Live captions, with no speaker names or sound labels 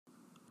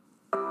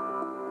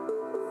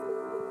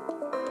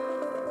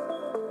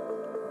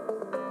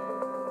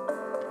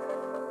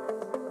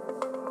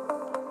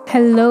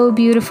Hello,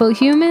 beautiful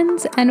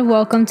humans, and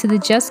welcome to the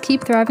Just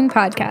Keep Thriving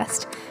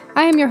podcast.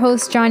 I am your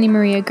host, Johnny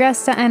Maria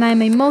Gresta, and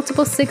I'm a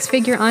multiple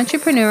six-figure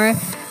entrepreneur,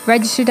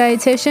 registered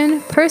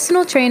dietitian,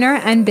 personal trainer,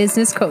 and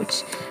business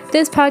coach.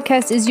 This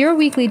podcast is your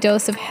weekly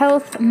dose of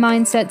health,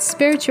 mindset,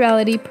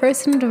 spirituality,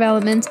 personal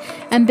development,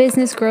 and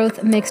business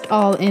growth mixed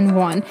all in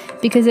one.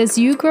 Because as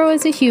you grow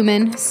as a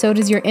human, so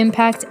does your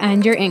impact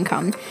and your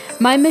income.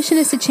 My mission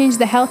is to change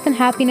the health and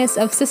happiness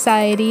of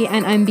society,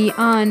 and I'm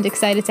beyond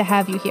excited to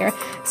have you here.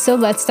 So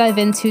let's dive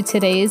into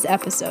today's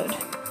episode.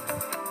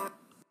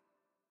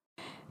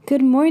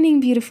 Good morning,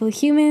 beautiful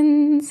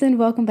humans, and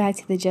welcome back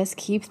to the Just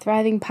Keep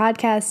Thriving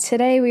podcast.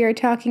 Today we are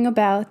talking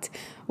about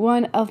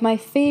one of my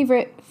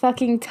favorite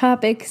fucking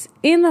topics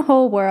in the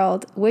whole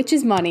world, which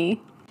is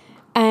money.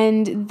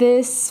 And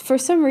this, for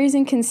some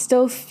reason, can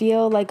still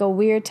feel like a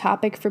weird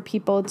topic for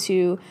people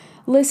to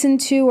listen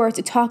to or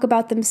to talk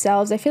about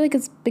themselves. I feel like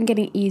it's been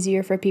getting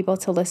easier for people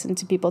to listen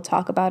to people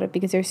talk about it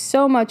because there's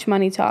so much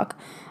money talk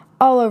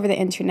all over the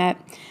internet.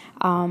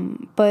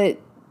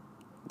 But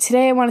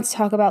today I wanted to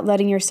talk about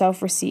letting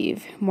yourself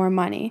receive more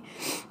money.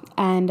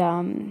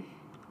 And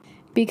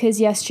because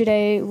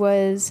yesterday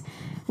was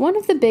one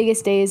of the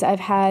biggest days I've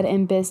had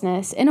in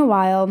business in a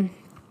while.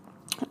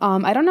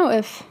 I don't know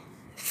if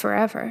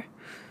forever.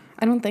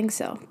 I don't think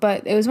so.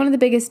 But it was one of the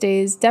biggest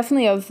days,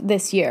 definitely of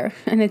this year.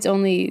 And it's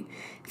only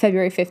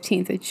February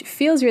 15th, which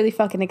feels really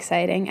fucking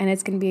exciting. And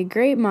it's going to be a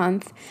great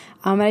month.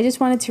 And I just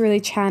wanted to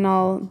really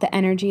channel the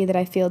energy that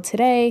I feel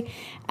today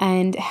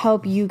and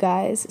help you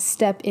guys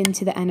step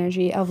into the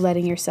energy of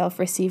letting yourself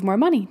receive more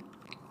money.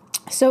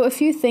 So a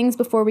few things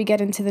before we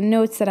get into the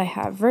notes that I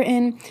have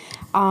written.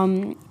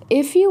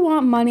 If you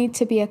want money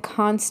to be a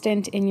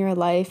constant in your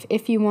life,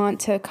 if you want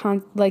to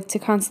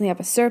constantly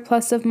have a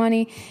surplus of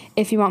money,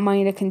 if you want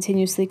money to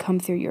continuously come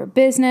through your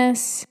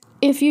business,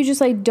 if you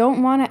just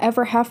don't want to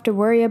ever have to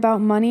worry about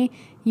money,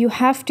 you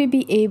have to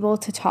be able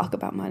to talk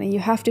about money. You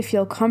have to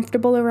feel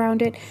comfortable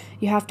around it.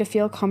 You have to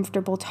feel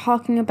comfortable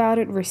talking about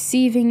it,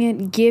 receiving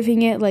it,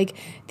 giving it.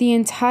 The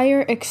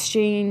entire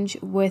exchange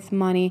with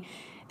money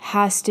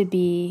has to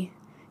be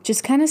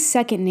just kind of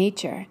second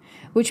nature,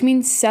 which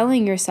means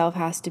selling yourself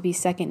has to be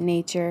second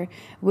nature,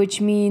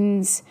 which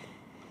means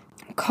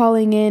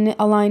calling in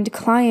aligned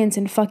clients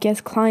and fuck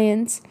yes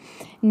clients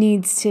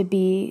needs to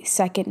be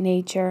second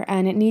nature,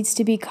 and it needs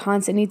to be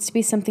constant. It needs to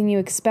be something you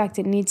expect.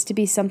 It needs to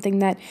be something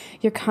that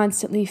you're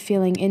constantly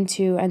feeling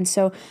into. And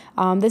so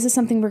this is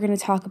something we're going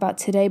to talk about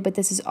today, but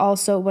this is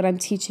also what I'm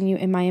teaching you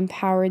in my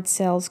Empowered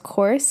Sales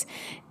course.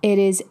 It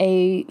is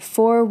a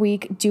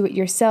 4-week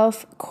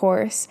do-it-yourself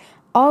course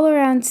all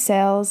around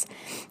sales.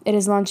 It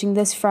is launching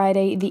this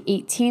Friday, the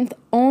 18th,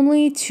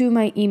 only to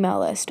my email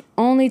list.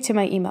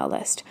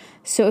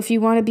 So if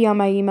you want to be on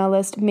my email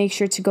list, make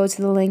sure to go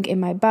to the link in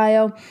my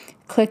bio,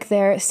 click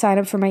there, sign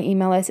up for my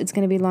email list. It's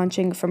going to be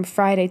launching from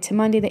Friday to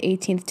Monday, the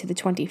 18th to the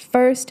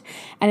 21st,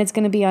 and it's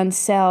going to be on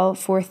sale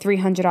for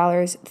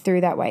 $300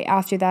 through that way.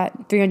 After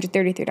that,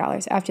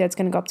 $333. After that, it's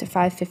going to go up to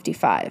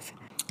 $555.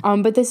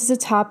 But this is a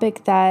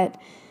topic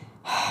that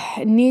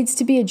needs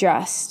to be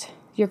addressed.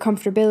 Your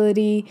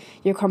comfortability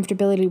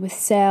with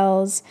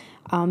sales,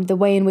 the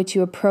way in which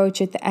you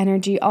approach it, the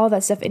energy, all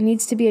that stuff, it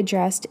needs to be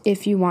addressed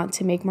if you want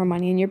to make more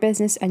money in your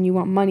business and you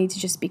want money to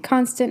just be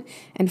constant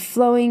and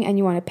flowing and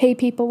you want to pay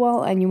people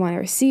well and you want to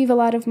receive a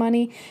lot of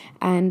money.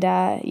 And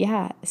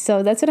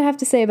so that's what I have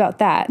to say about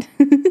that.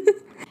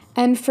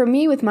 And for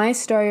me, with my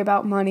story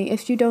about money,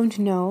 if you don't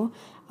know,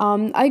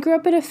 I grew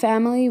up in a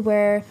family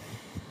where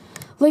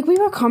we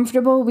were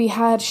comfortable. We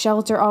had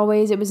shelter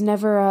always. It was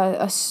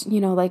never we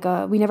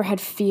never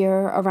had fear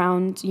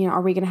around,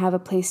 are we going to have a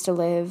place to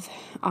live?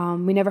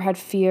 We never had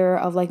fear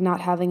of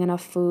not having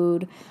enough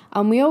food.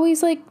 We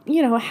always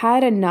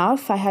had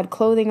enough. I had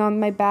clothing on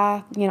my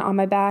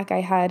back,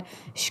 I had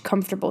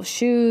comfortable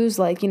shoes.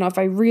 If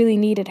I really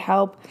needed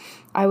help,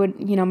 I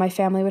would, my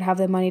family would have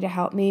the money to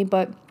help me.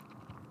 But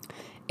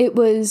it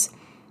was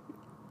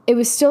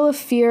still a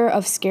fear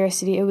of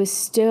scarcity. It was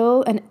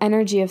still an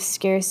energy of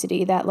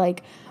scarcity that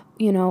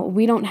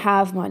we don't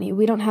have money.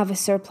 We don't have a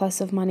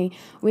surplus of money.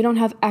 We don't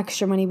have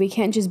extra money. We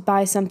can't just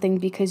buy something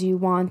because you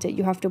want it.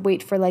 You have to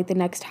wait for the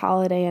next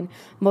holiday, and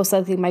most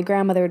likely my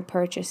grandmother would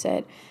purchase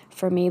it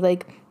for me.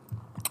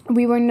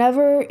 We were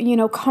never,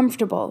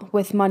 comfortable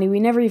with money. We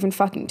never even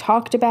fucking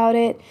talked about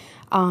it.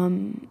 My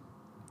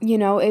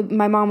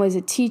mom was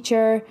a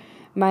teacher.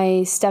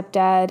 My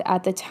stepdad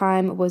at the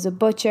time was a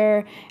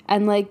butcher,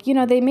 and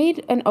they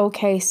made an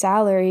okay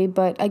salary,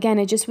 but again,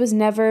 it just was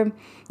never,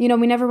 we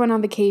never went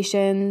on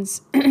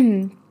vacations.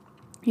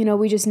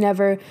 We just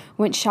never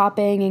went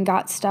shopping and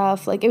got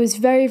stuff. It was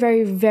very,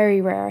 very, very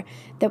rare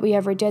that we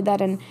ever did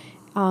that. And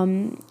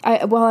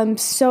while I'm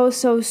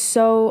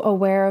so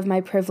aware of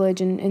my privilege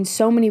in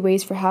so many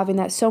ways for having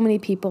that, so many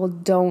people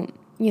don't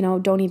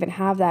even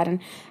have that. And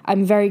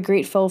I'm very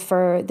grateful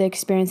for the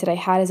experience that I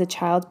had as a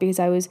child because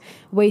I was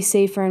way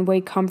safer and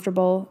way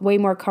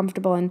more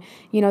comfortable and,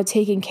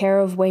 taken care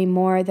of way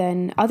more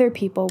than other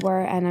people were.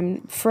 And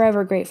I'm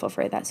forever grateful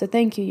for that. So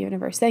thank you,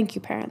 universe. Thank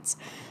you, parents.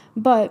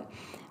 But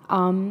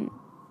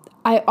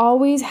I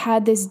always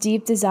had this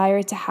deep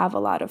desire to have a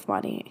lot of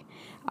money.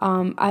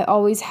 I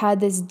always had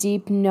this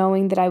deep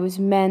knowing that I was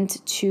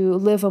meant to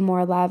live a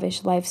more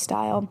lavish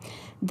lifestyle,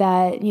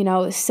 that,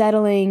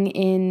 settling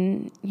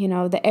in,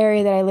 the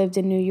area that I lived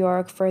in New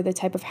York, for the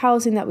type of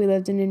housing that we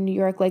lived in New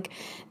York,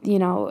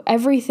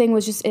 everything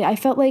was just, I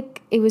felt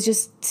like it was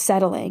just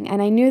settling.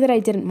 And I knew that I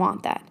didn't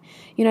want that.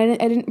 I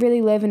didn't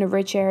really live in a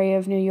rich area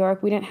of New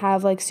York. We didn't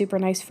have super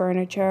nice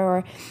furniture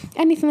or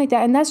anything like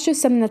that. And that's just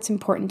something that's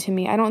important to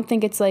me. I don't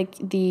think it's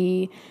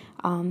the,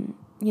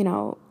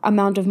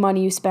 amount of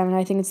money you spend. And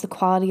I think it's the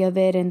quality of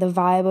it and the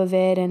vibe of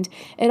it. And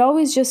it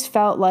always just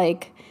felt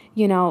like,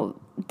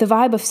 the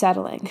vibe of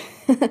settling.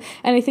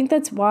 And I think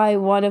that's why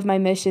one of my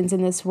missions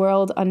in this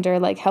world under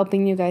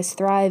helping you guys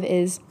thrive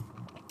is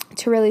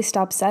to really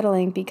stop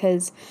settling,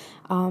 because,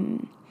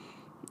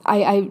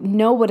 I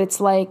know what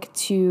it's like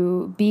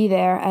to be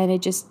there, and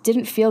it just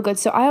didn't feel good.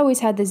 So I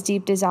always had this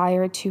deep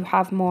desire to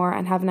have more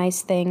and have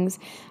nice things.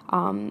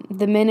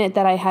 The minute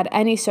that I had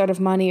any sort of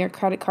money or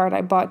credit card,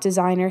 I bought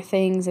designer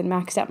things and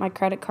maxed out my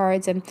credit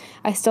cards, and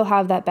I still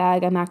have that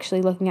bag. I'm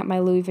actually looking at my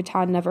Louis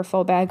Vuitton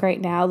Neverfull bag right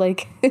now.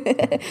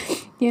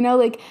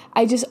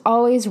 I just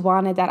always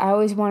wanted that. I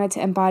always wanted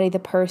to embody the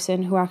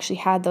person who actually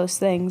had those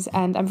things,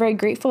 and I'm very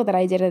grateful that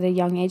I did at a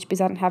young age,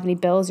 because I didn't have any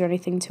bills or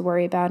anything to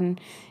worry about,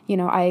 and,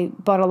 I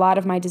bought a lot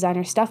of my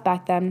designer stuff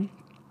back then,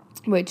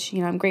 which,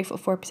 I'm grateful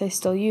for because I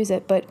still use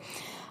it, but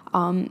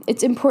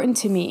it's important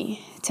to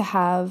me to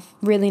have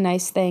really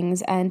nice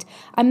things. And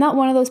I'm not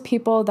one of those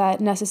people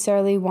that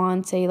necessarily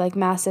wants a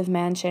massive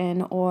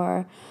mansion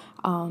or,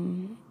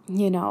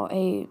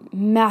 a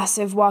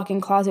massive walk-in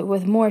closet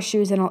with more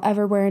shoes than I'll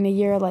ever wear in a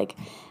year.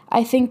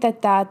 I think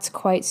that that's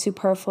quite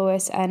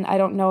superfluous, and I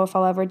don't know if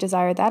I'll ever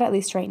desire that. At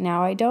least right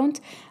now I don't.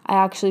 I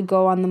actually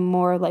go on the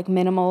more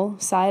minimal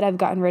side. I've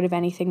gotten rid of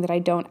anything that I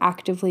don't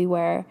actively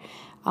wear,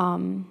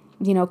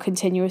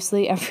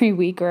 continuously every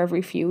week or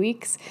every few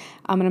weeks.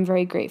 And I'm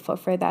very grateful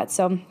for that.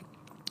 So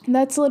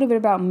that's a little bit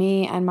about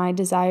me and my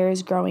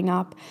desires growing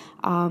up,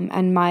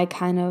 and my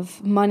kind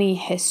of money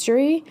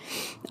history.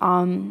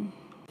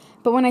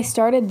 But when I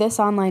started this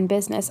online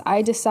business,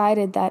 I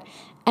decided that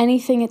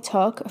anything it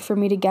took for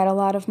me to get a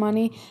lot of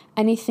money,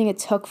 anything it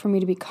took for me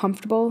to be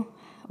comfortable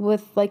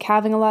with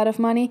having a lot of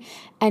money,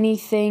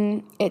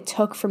 anything it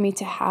took for me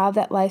to have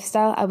that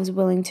lifestyle, I was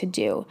willing to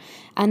do.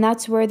 And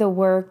that's where the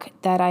work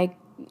that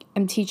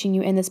I'm teaching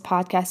you in this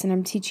podcast, and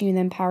I'm teaching you in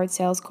the Empowered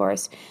Sales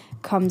course,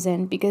 comes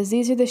in, because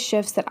these are the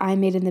shifts that I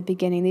made in the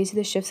beginning. These are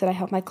the shifts that I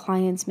help my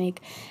clients make,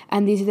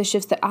 and these are the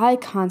shifts that I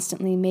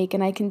constantly make.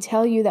 And I can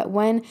tell you that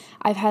when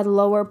I've had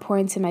lower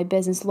points in my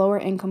business, lower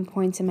income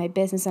points in my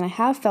business, and I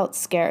have felt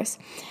scarce,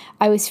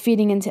 I was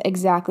feeding into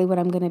exactly what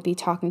I'm going to be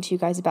talking to you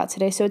guys about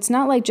today. So it's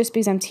not just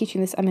because I'm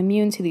teaching this, I'm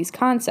immune to these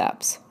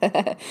concepts.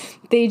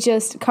 They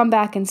just come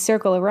back and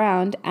circle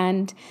around,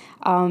 and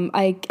I'm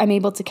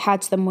able to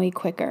catch them way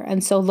quicker.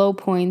 And so low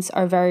points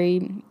are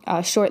very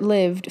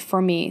short-lived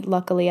for me,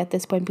 luckily, at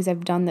this point, because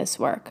I've done this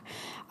work.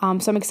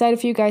 So I'm excited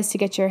for you guys to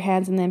get your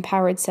hands on the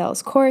Empowered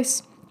Sales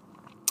course.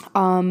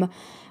 And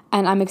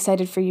I'm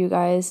excited for you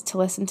guys to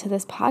listen to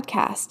this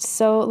podcast.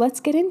 So let's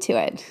get into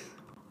it.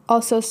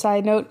 Also,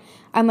 side note,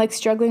 I'm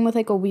struggling with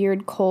a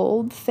weird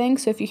cold thing.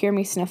 So if you hear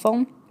me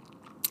sniffle,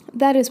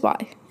 that is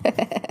why.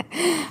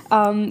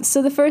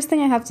 So the first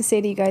thing I have to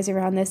say to you guys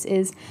around this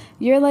is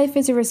your life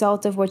is a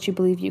result of what you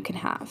believe you can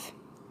have.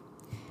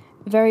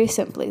 Very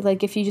simply,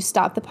 if you just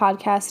stop the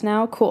podcast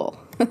now, cool.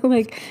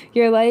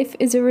 Your life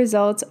is a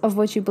result of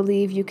what you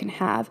believe you can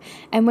have.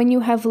 And when you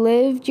have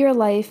lived your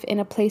life in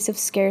a place of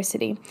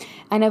scarcity,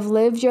 and have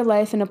lived your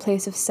life in a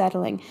place of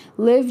settling,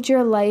 lived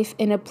your life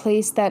in a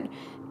place that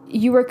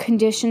you were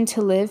conditioned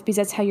to live, because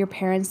that's how your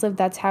parents lived,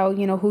 that's how,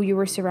 who you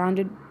were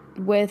surrounded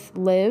with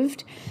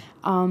lived,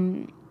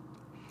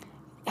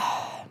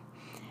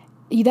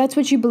 that's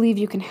what you believe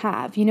you can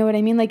have. You know what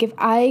I mean? If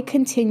I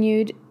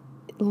continued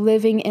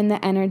living in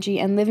the energy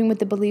and living with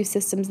the belief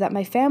systems that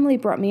my family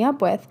brought me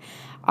up with,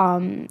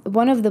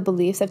 one of the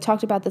beliefs, I've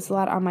talked about this a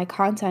lot on my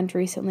content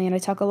recently, and I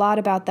talk a lot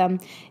about them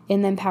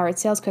in the Empowered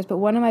Sales course, but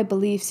one of my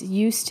beliefs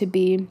used to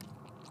be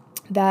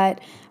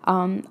that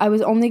I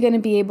was only going to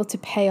be able to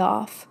pay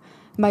off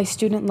my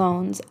student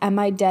loans and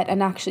my debt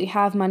and actually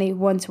have money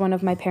once one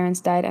of my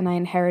parents died and I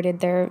inherited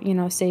their,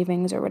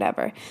 savings or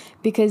whatever,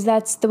 because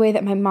that's the way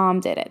that my mom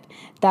did it.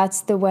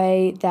 That's the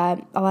way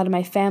that a lot of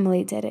my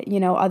family did it.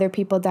 Other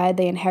people died,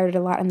 they inherited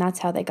a lot, and that's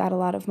how they got a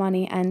lot of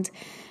money. And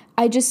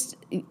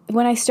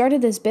when I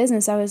started this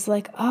business, I was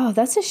like, oh,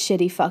 that's a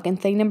shitty fucking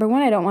thing. Number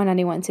one, I don't want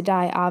anyone to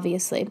die,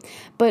 obviously.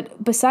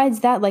 But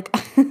besides that,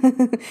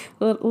 a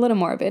little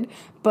morbid,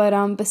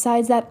 but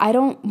besides that, I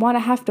don't want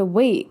to have to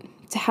wait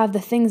to have the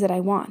things that I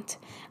want.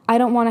 I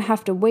don't want to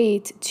have to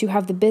wait to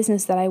have the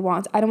business that I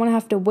want. I don't want to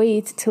have to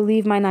wait to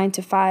leave my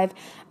 9-to-5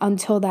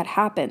 until that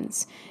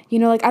happens. I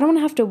don't want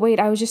to have to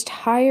wait. I was just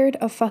tired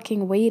of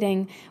fucking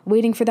waiting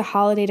for the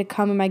holiday to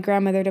come and my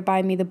grandmother to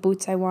buy me the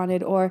boots I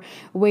wanted, or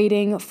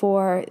waiting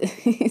for,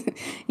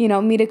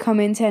 me to come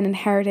into an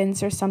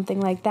inheritance or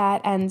something like that.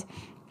 And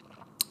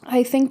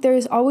I think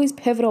there's always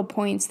pivotal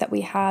points that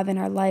we have in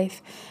our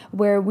life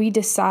where we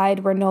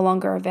decide we're no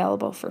longer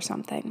available for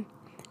something,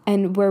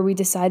 and where we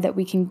decide that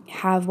we can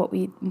have what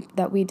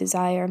we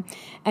desire.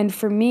 And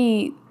for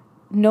me,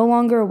 no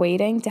longer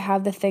waiting to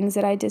have the things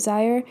that I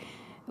desire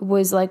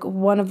was like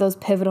one of those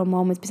pivotal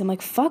moments, because I'm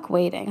like, fuck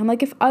waiting. I'm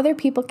like, if other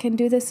people can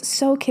do this,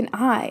 so can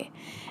I.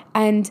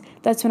 And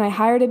that's when I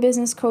hired a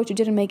business coach. It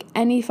didn't make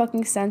any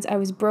fucking sense. I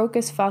was broke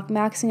as fuck,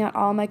 maxing out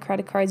all my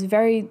credit cards.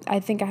 I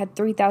think I had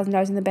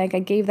 $3,000 in the bank. I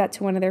gave that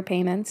to one of their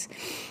payments.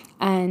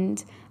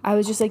 And I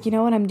was just like, you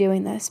know what, I'm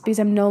doing this because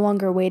I'm no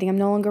longer waiting. I'm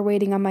no longer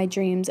waiting on my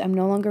dreams. I'm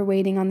no longer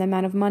waiting on the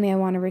amount of money I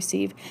want to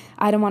receive.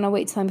 I don't want to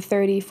wait till I'm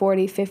 30,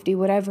 40, 50,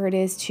 whatever it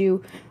is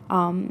to,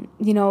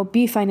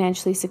 be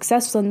financially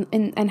successful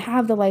and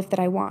have the life that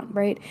I want,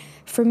 right?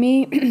 For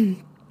me,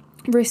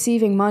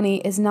 receiving money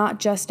is not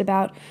just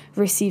about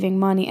receiving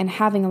money and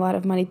having a lot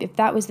of money. If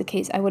that was the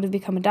case, I would have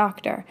become a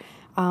doctor.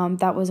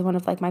 That was one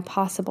of like my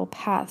possible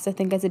paths. I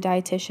think as a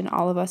dietitian,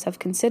 all of us have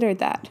considered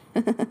that.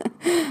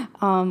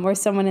 Or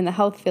someone in the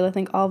health field, I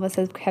think all of us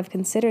have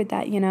considered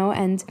that,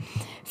 and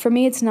for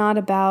me, it's not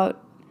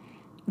about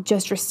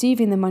just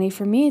receiving the money.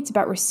 For me, it's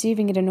about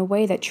receiving it in a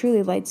way that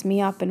truly lights me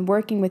up, and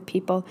working with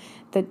people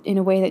that in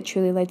a way that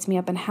truly lights me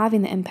up, and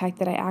having the impact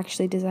that I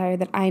actually desire,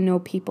 that I know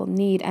people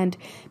need. And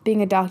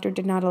being a doctor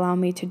did not allow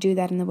me to do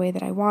that in the way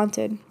that I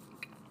wanted,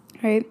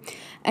 right?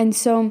 And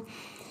so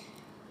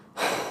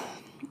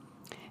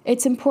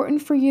it's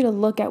important for you to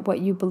look at what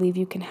you believe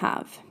you can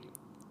have.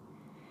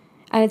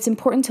 And it's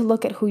important to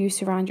look at who you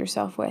surround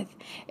yourself with.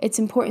 It's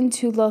important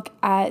to look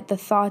at the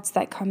thoughts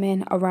that come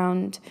in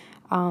around,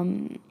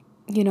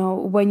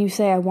 when you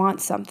say, I want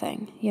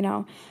something,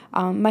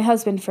 my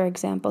husband, for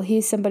example,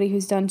 he's somebody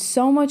who's done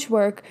so much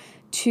work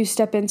to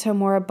step into a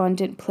more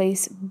abundant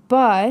place,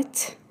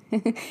 but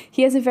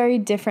he has a very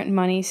different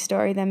money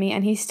story than me,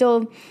 and he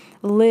still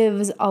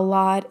lives a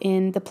lot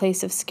in the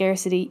place of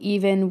scarcity,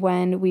 even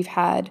when we've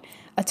had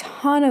a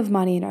ton of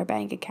money in our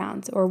bank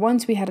accounts, or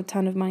once we had a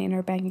ton of money in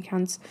our bank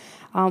accounts,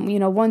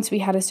 once we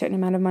had a certain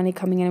amount of money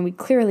coming in, and we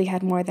clearly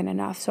had more than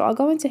enough. So I'll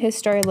go into his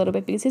story a little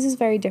bit, because his is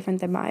very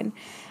different than mine.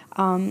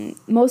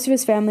 Most of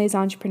his family is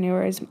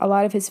entrepreneurs. A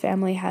lot of his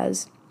family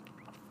has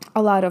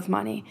a lot of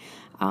money,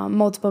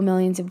 multiple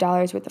millions of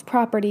dollars worth of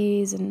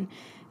properties, and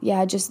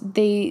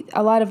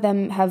a lot of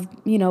them have,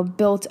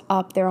 built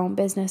up their own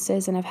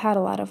businesses and have had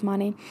a lot of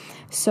money.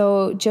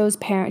 So Joe's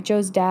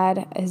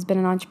dad has been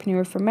an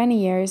entrepreneur for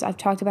many years. I've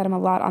talked about him a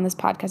lot on this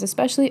podcast,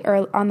 especially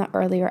on the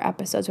earlier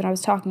episodes when I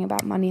was talking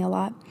about money a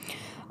lot.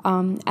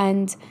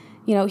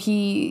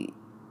 He,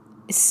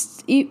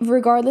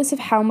 regardless of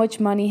how much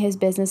money his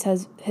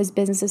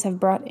businesses have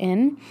brought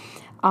in,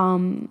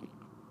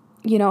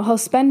 he'll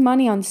spend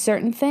money on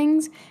certain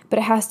things, but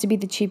it has to be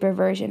the cheaper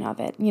version of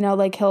it.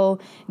 Like he'll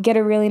get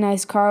a really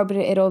nice car, but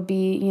it'll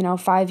be,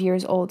 5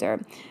 years older.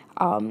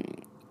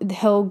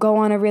 He'll go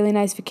on a really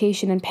nice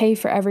vacation and pay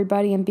for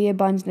everybody and be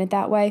abundant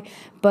that way.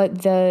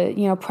 But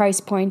the, price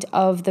point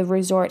of the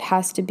resort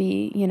has to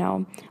be,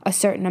 a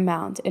certain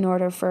amount in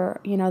order for,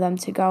 them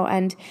to go.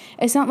 And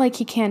it's not like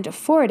he can't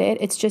afford it.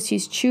 It's just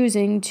he's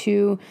choosing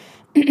to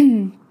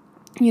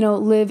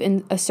live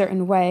in a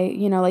certain way,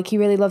 like he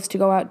really loves to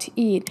go out to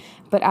eat,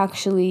 but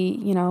actually,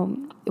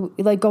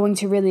 like going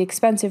to really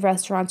expensive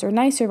restaurants or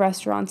nicer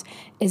restaurants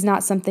is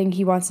not something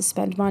he wants to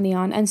spend money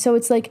on. And so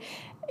it's like,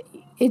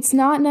 it's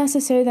not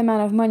necessarily the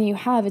amount of money you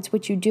have, it's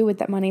what you do with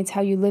that money. It's how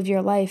you live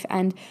your life,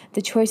 and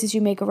the choices you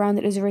make around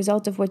it is a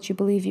result of what you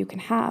believe you can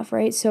have,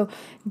 right? So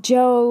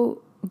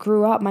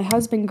my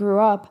husband grew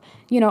up,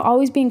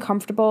 always being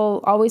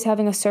comfortable, always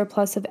having a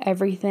surplus of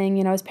everything.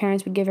 His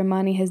parents would give him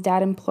money. His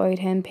dad employed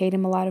him, paid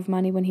him a lot of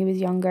money when he was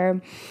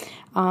younger.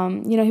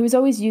 He was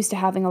always used to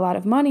having a lot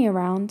of money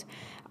around,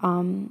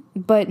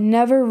 but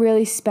never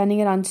really spending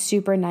it on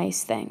super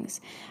nice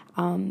things.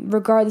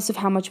 Regardless of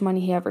how much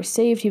money he ever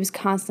saved, he was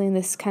constantly in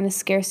this kind of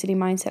scarcity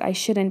mindset. I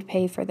shouldn't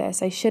pay for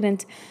this. I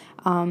shouldn't,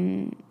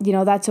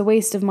 that's a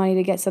waste of money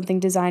to get something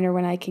designer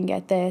when I can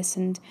get this.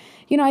 And,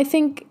 I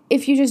think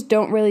if you just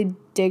don't really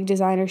dig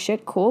designer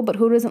shit, cool, but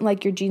who doesn't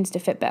like your jeans to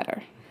fit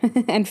better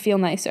and feel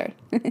nicer?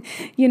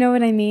 You know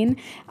what I mean?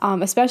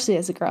 Especially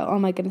as a girl. Oh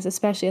my goodness,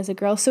 especially as a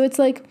girl. So it's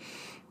like,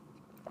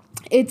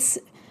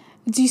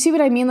 do you see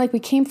what I mean? Like we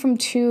came from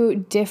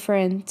two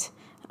different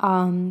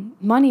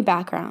money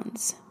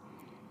backgrounds.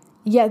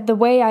 Yet the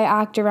way I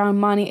act around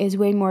money is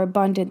way more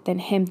abundant than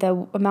him.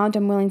 The amount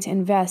I'm willing to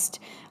invest,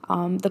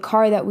 the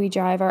car that we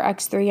drive, our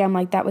X3M,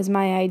 like that was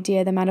my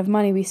idea. The amount of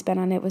money we spent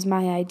on it was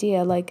my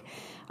idea. Like,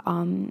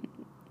 and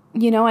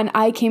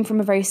I came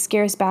from a very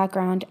scarce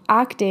background,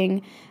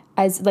 acting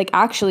as like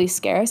actually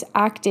scarce,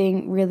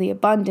 acting really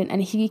abundant.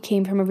 And he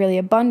came from a really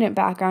abundant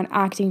background,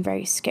 acting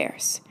very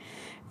scarce,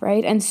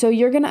 right? And so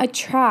you're going to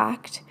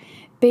attract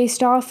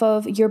based off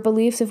of your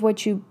beliefs of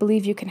what you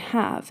believe you can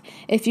have.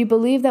 If you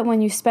believe that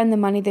when you spend the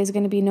money, there's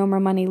going to be no more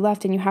money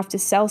left and you have to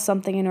sell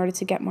something in order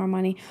to get more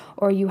money,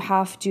 or you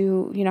have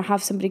to,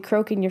 have somebody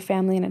croak in your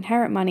family and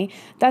inherit money,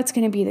 that's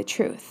going to be the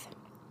truth,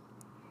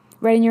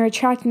 right? And you're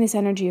attracting this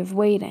energy of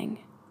waiting,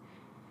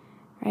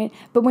 right?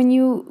 But when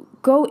you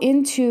go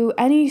into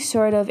any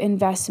sort of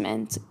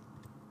investment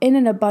in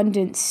an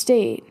abundant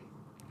state,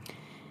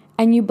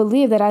 and you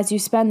believe that as you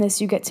spend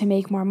this, you get to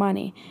make more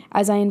money.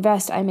 As I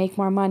invest, I make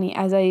more money.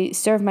 As I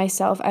serve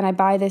myself and I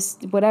buy this,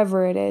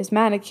 whatever it is,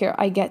 manicure,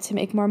 I get to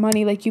make more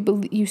money. Like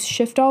you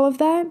shift all of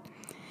that,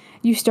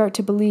 you start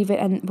to believe it,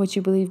 and what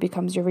you believe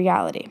becomes your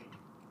reality.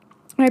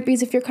 Right?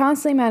 Because if you're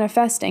constantly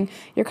manifesting,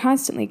 you're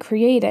constantly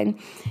creating,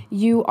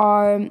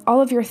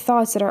 all of your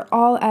thoughts that are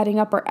all adding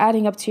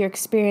up to your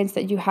experience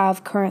that you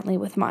have currently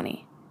with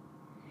money.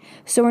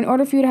 So in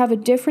order for you to have a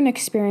different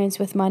experience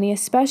with money,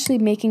 especially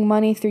making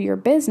money through your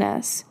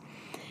business,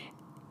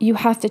 you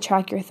have to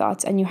track your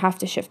thoughts and you have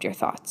to shift your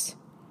thoughts.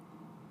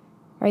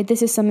 Right?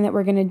 This is something that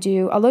we're going to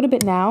do a little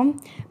bit now,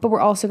 but we're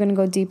also going to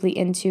go deeply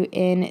into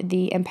in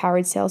the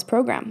Empowered Sales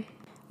Program.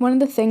 One of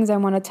the things I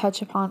want to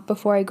touch upon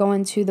before I go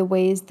into the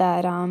ways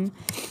that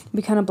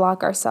we kind of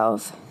block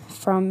ourselves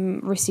from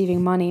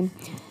receiving money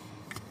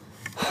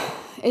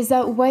is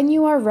that when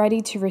you are ready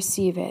to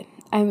receive it,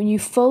 and when you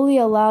fully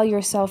allow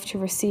yourself to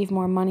receive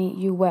more money,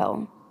 you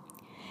will.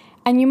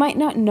 And you might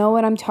not know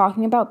what I'm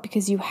talking about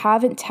because you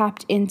haven't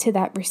tapped into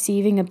that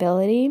receiving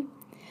ability,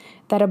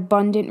 that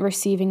abundant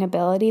receiving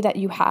ability that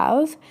you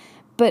have.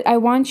 But I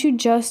want you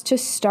just to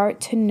start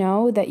to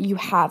know that you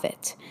have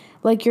it.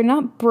 Like you're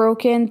not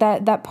broken,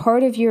 that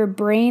part of your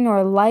brain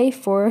or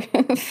life or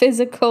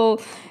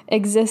physical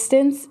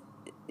existence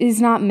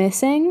is not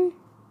missing.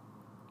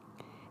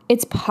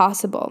 It's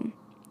possible.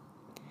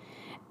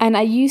 And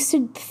I used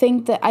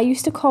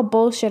to call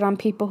bullshit on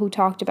people who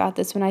talked about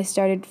this when I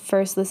started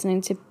first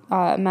listening to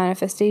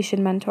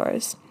manifestation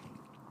mentors.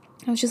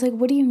 I was just like,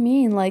 what do you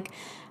mean? Like,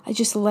 I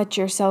just let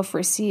yourself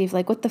receive.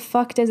 Like, what the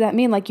fuck does that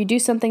mean? Like, you do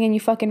something and you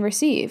fucking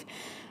receive.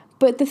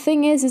 But the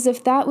thing is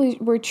if that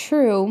were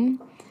true,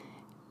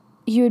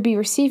 you would be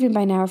receiving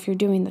by now if you're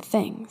doing the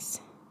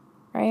things.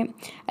 Right?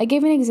 I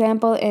gave an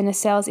example in a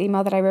sales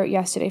email that I wrote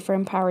yesterday for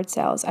Empowered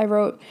Sales. I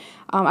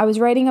was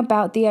writing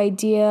about the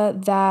idea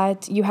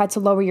that you had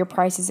to lower your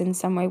prices in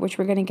some way, which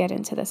we're going to get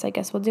into this. I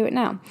guess we'll do it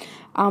now.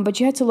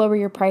 But you had to lower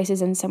your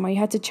prices in some way. You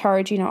had to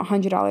charge,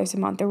 $100 a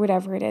month or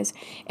whatever it is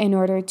in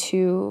order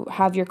to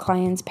have your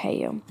clients pay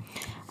you.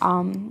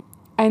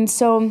 And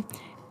so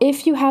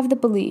if you have the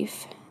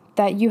belief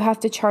that you have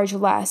to charge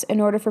less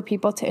in order for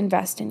people to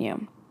invest in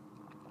you,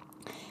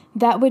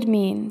 that would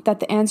mean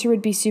that the answer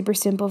would be super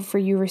simple for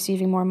you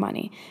receiving more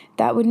money.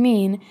 That would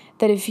mean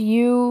that if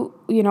you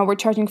were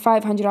charging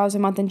 $500 a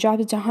month and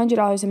dropped it to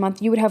 $100 a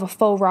month, you would have a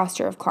full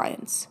roster of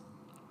clients.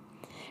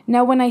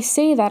 Now, when I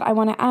say that, I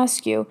want to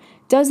ask you,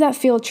 does that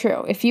feel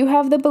true? If you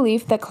have the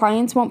belief that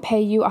clients won't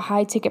pay you a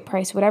high ticket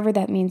price, whatever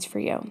that means for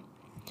you,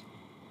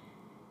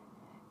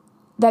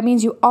 that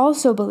means you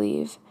also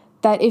believe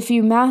that if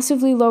you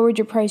massively lowered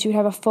your price, you'd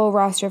have a full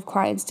roster of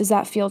clients. Does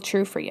that feel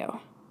true for you?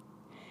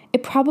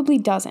 It probably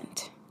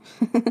doesn't.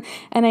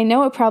 And I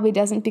know it probably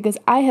doesn't because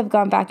I have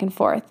gone back and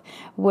forth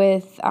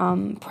with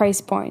price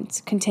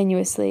points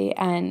continuously,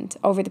 and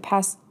over the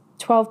past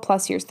 12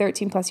 plus years,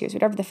 13 plus years,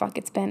 whatever the fuck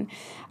it's been,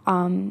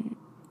 I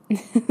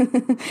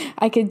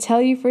can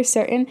tell you for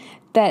certain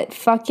that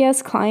fuck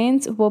yes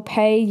clients will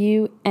pay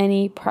you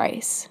any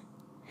price.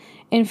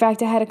 In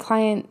fact, I had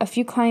a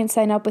few clients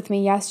sign up with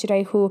me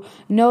yesterday who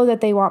know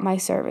that they want my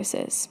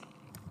services.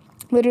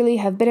 Literally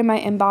have been in my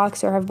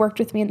inbox or have worked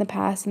with me in the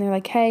past, and they're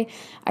like, hey,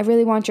 I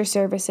really want your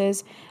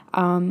services.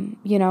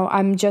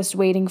 I'm just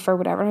waiting for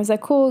whatever. And I was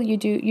like, cool, you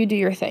do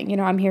your thing.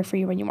 I'm here for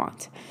you when you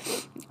want.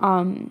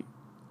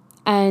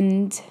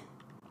 And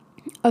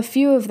a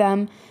few of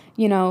them,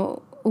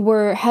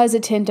 were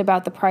hesitant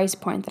about the price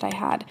point that I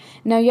had.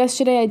 Now,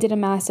 yesterday I did a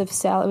massive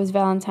sale. It was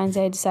Valentine's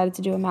Day. I decided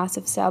to do a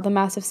massive sale. The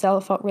massive sale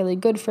felt really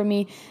good for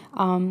me.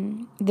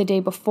 The day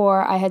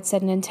before, I had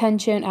set an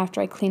intention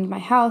after I cleaned my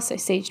house. I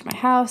saged my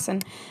house,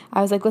 and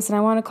I was like, listen,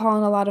 I want to call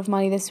in a lot of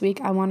money this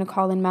week. I want to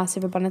call in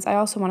massive abundance. I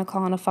also want to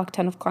call in a fuck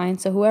ton of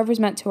clients. So whoever's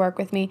meant to work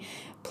with me,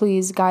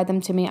 please guide them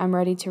to me. I'm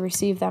ready to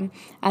receive them.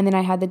 And then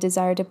I had the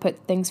desire to put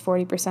things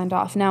 40%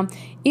 off. Now,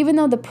 even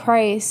though the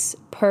price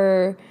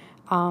per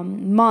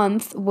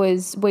month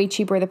was way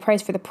cheaper, the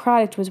price for the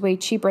product was way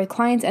cheaper,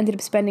 clients ended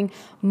up spending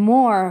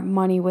more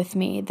money with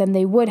me than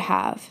they would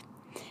have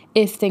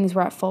if things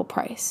were at full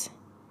price.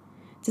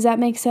 Does that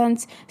make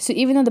sense? So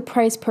even though the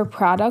price per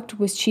product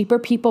was cheaper,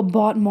 people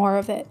bought more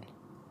of it.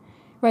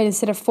 Right?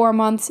 Instead of 4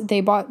 months, they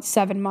bought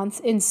 7 months.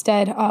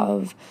 Instead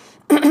of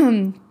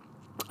 1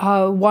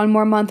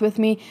 more month with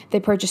me, they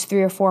purchased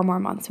 3 or 4 more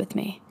months with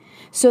me.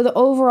 So the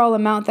overall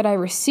amount that I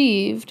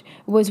received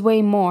was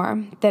way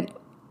more than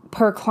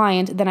per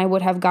client than I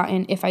would have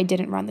gotten if I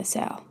didn't run the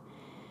sale,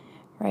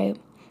 right?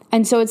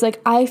 And so it's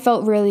like I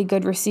felt really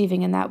good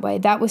receiving in that way.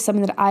 That was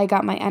something that I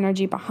got my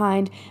energy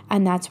behind,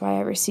 and that's why I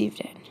received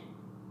it.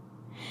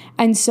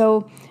 And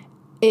so,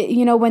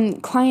 when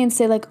clients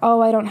say like,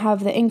 oh, I don't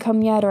have the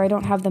income yet, or I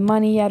don't have the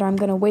money yet, or I'm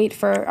going to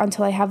wait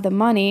until I have the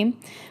money,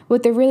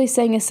 what they're really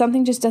saying is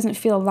something just doesn't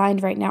feel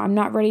aligned right now. I'm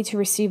not ready to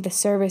receive the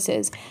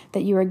services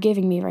that you are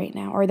giving me right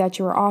now, or that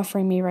you are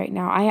offering me right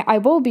now. I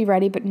will be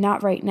ready, but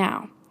not right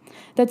now.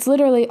 That's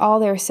literally all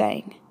they're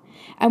saying.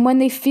 And when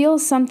they feel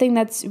something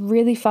that's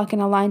really fucking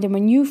aligned, and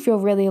when you feel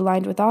really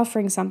aligned with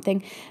offering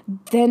something,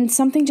 then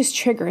something just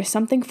triggers,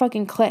 something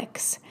fucking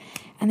clicks.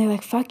 And they're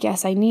like, fuck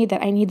yes, I need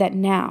that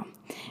now.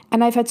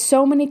 And I've had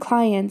so many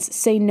clients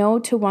say no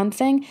to one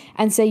thing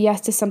and say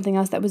yes to something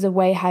else that was a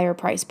way higher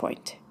price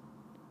point.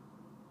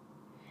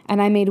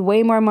 And I made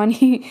way more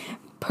money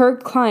per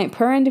client,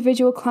 per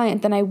individual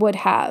client, than I would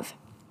have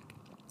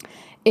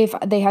if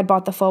they had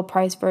bought the full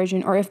price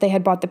version or if they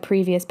had bought the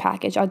previous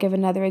package. I'll give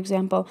another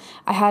example.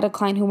 I had a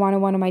client who wanted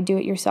one of my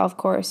do-it-yourself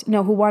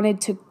who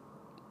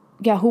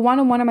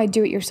wanted one of my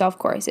do-it-yourself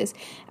courses.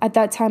 At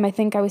that time, I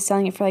think I was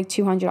selling it for like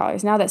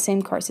 $200. Now that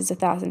same course is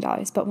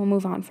 $1,000, but we'll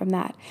move on from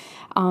that.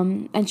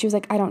 And she was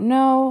like, I don't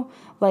know,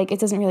 like it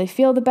doesn't really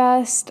feel the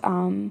best.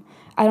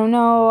 I don't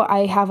know,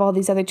 I have all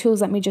these other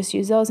tools, let me just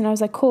use those. And I was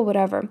like, cool,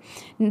 whatever.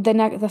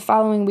 The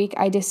following week,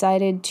 I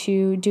decided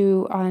to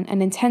do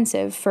an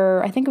intensive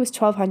for, I think it was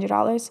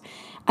 $1,200.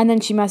 And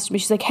then she messaged me,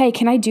 she's like, hey,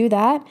 can I do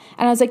that?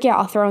 And I was like, yeah,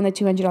 I'll throw in the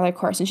 $200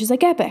 course. And she's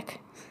like, epic.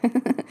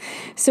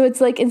 So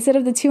it's like, instead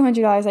of the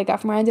 $200 I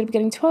got from her, I ended up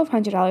getting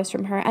 $1,200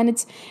 from her. And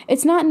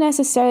it's not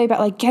necessarily about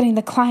like getting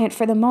the client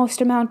for the most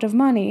amount of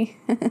money.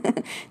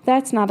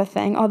 That's not a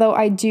thing. Although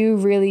I do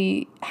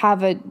really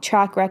have a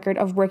track record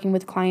of working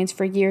with clients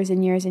for years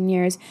and years and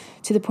years,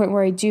 to the point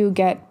where I do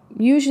get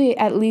usually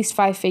at least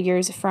 5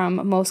 figures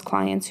from most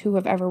clients who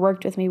have ever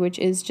worked with me, which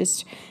is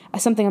just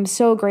something I'm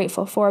so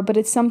grateful for. But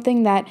it's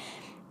something that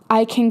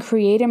I can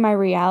create in my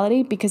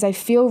reality because I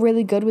feel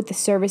really good with the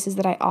services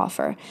that I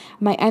offer.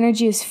 My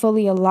energy is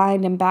fully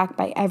aligned and backed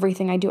by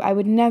everything I do. I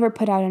would never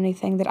put out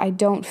anything that I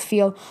don't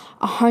feel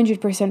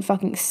 100%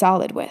 fucking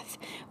solid with.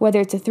 Whether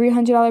it's a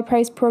 $300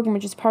 price program,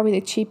 which is probably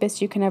the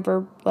cheapest you can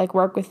ever like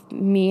work with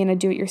me in a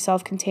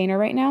do-it-yourself container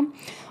right now,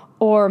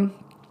 or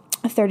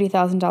a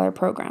 $30,000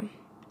 program.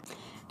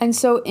 And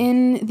so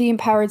in the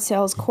Empowered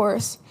Sales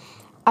course,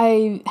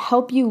 I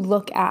help you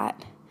look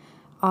at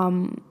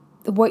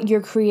what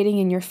you're creating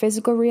in your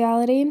physical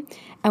reality,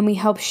 and we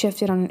help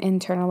shift it on an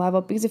internal level.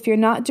 Because if you're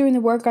not doing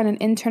the work on an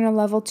internal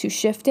level to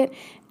shift it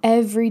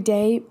every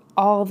day,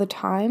 all the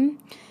time,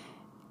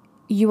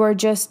 you are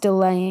just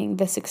delaying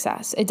the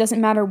success. It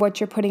doesn't matter what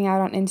you're putting out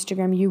on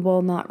Instagram, you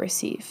will not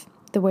receive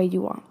the way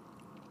you want,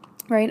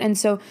 right? And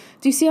so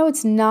do you see how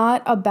it's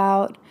not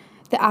about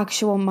the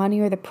actual money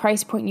or the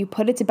price point you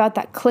put? It's about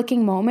that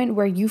clicking moment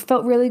where you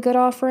felt really good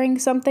offering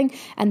something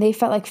and they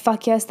felt like,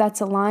 fuck yes, that's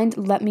aligned,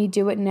 let me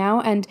do it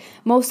now. And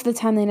most of the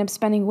time they end up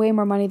spending way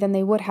more money than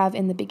they would have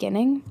in the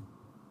beginning,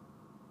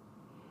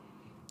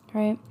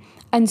 right?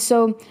 And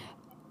so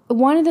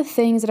one of the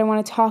things that I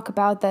want to talk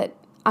about that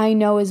I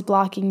know is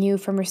blocking you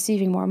from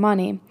receiving more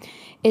money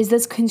is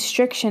this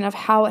constriction of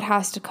how it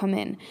has to come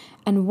in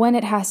and when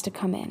it has to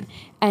come in.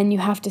 And you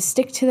have to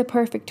stick to the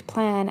perfect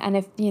plan. And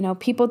if,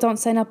 people don't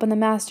sign up on the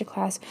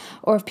masterclass,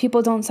 or if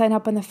people don't sign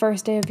up on the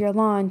first day of your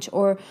launch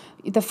or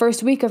the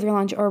first week of your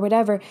launch or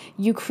whatever,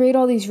 you create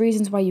all these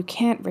reasons why you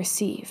can't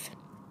receive.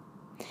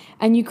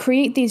 And you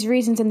create these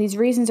reasons, and these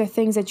reasons are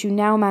things that you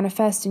now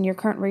manifest in your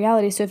current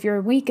reality. So if you're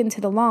a week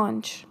into the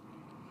launch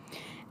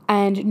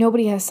and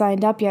nobody has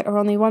signed up yet, or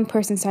only one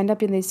person signed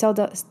up and they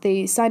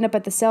signed up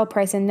at the sale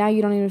price, and now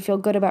you don't even feel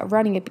good about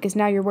running it because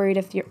now you're worried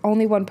if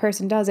only one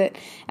person does it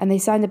and they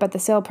signed up at the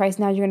sale price,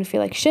 now you're going to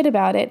feel like shit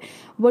about it.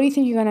 What do you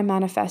think you're going to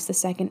manifest the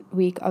second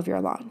week of your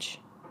launch,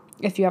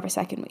 if you have a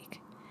second week,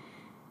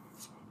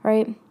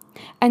 right?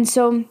 And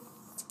so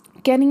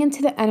getting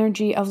into the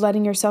energy of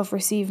letting yourself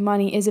receive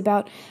money is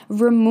about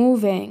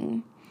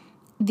removing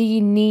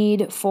the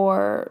need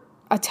for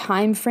a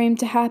time frame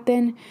to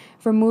happen,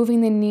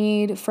 removing the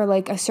need for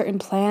like a certain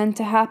plan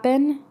to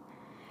happen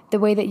the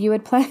way that you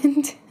had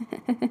planned,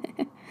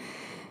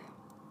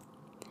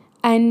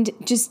 and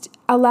just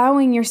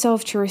allowing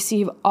yourself to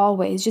receive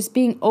always, just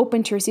being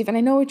open to receive. And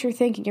I know what you're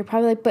thinking. You're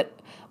probably like, but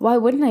why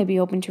wouldn't I be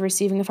open to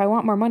receiving? If I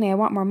want more money, I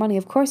want more money.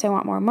 Of course I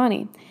want more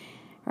money,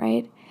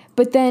 right?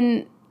 But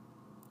then,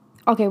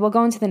 okay, we'll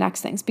go into the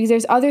next things because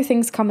there's other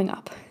things coming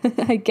up.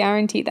 I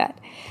guarantee that.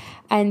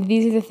 And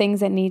these are the things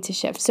that need to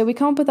shift. So we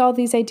come up with all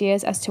these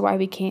ideas as to why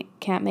we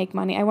can't make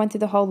money. I went through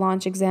the whole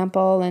launch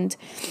example and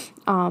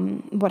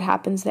what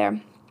happens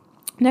there.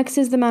 Next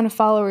is the amount of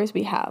followers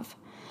we have.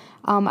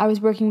 I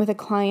was working with a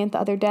client the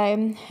other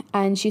day,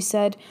 and she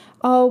said,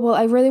 oh, well,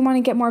 I really want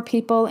to get more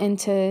people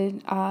into,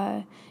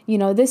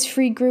 this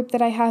free group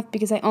that I have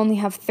because I only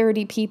have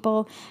 30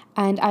 people,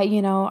 and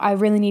I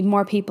really need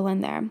more people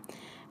in there.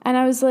 And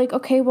I was like,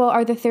 okay, well,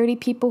 are the 30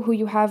 people who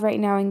you have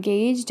right now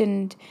engaged?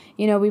 And,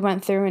 we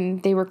went through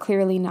and they were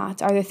clearly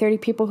not. Are the 30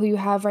 people who you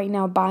have right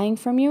now buying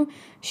from you?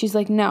 She's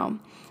like, no.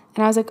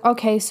 And I was like,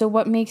 okay, so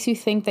what makes you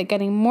think that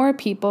getting more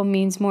people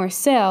means more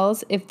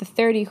sales if the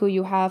 30 who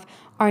you have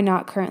are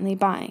not currently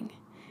buying,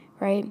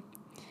 right?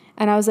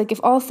 And I was like, if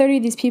all 30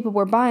 of these people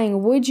were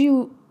buying, would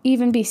you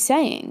even be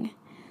saying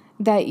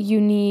that you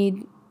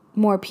need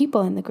more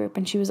people in the group?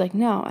 And she was like,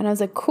 no. And I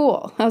was like,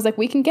 cool. I was like,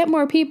 we can get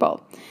more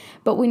people.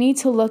 but we need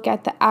to look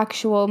at the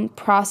actual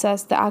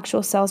process, the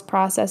actual sales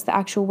process, the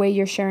actual way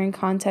you're sharing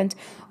content,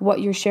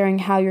 what you're sharing,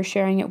 how you're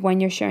sharing it, when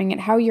you're sharing it,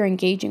 how you're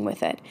engaging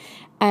with it.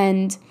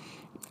 And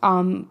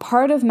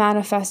part of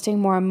manifesting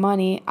more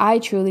money, I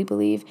truly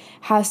believe,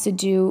 has to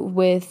do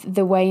with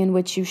the way in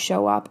which you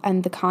show up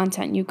and the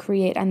content you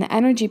create and the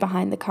energy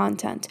behind the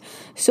content.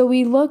 So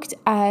we looked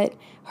at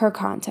her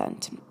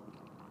content,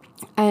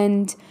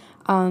 and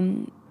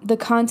the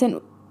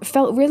content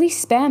felt really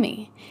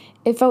spammy.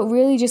 It felt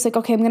really just like,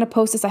 okay, I'm going to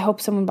post this, I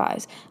hope someone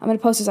buys. I'm going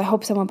to post this, I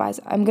hope someone buys.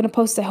 I'm going to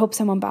post this, I hope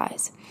someone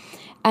buys.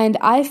 And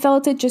I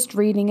felt it just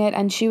reading it,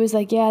 and she was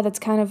like, yeah, that's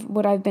kind of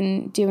what I've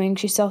been doing.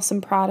 She sells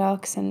some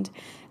products and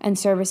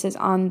services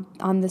on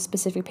the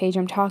specific page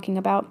I'm talking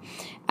about.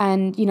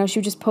 And, she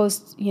would just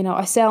post,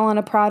 a sale on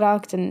a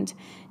product and,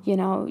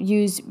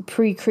 use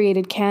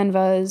pre-created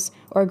canvas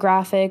or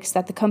graphics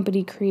that the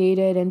company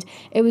created. And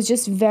it was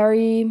just it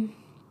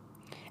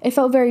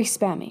felt very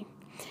spammy.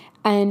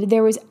 And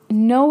there was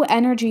no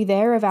energy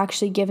there of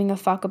actually giving a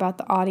fuck about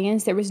the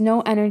audience. There was no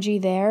energy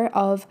there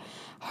of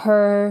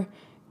her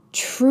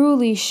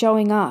truly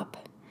showing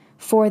up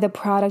for the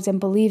product and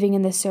believing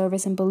in the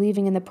service and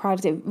believing in the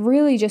product. It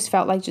really just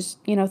felt like just,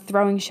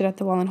 throwing shit at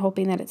the wall and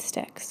hoping that it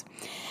sticks.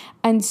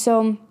 And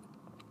so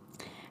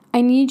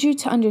I need you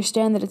to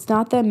understand that it's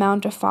not the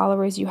amount of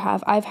followers you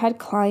have. I've had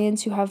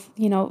clients who have,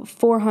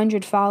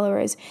 400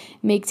 followers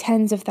make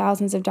tens of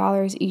thousands of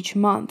dollars each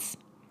month.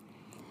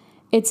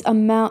 It's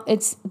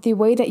the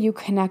way that you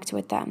connect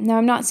with them. Now,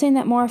 I'm not saying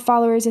that more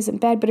followers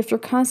isn't bad, but if you're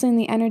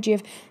constantly in the energy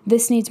of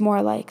this needs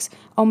more likes,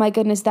 oh my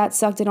goodness, that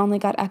sucked, it only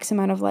got X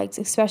amount of likes,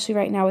 especially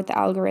right now with the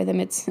algorithm,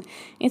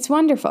 it's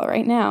wonderful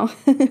right now.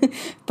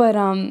 But,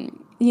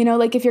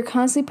 like if you're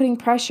constantly putting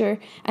pressure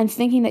and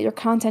thinking that your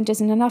content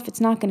isn't enough, it's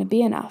not going to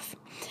be enough.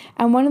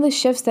 And one of the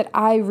shifts that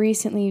I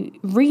recently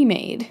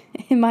remade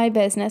in my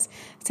business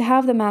to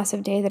have the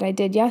massive day that I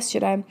did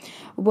yesterday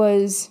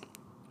was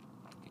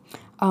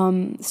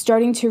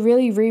starting to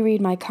really reread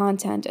my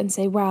content and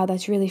say, wow,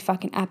 that's really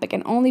fucking epic,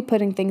 and only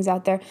putting things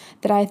out there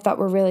that I thought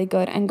were really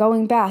good, and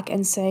going back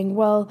and saying,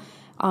 well,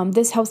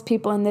 this helps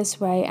people in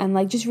this way, and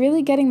like just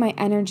really getting my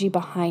energy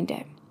behind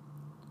it.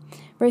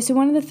 Right? So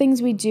one of the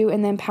things we do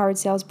in the Empowered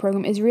Sales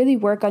Program is really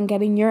work on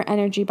getting your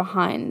energy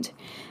behind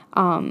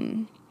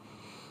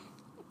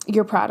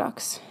your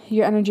products,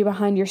 your energy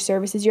behind your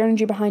services, your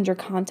energy behind your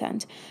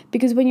content.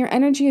 Because when your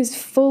energy is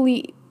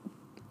fully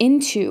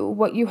into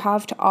what you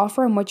have to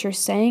offer and what you're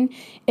saying,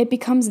 it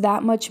becomes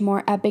that much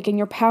more epic, and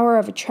your power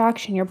of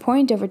attraction, your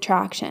point of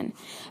attraction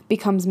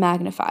becomes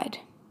magnified.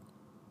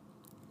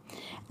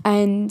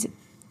 And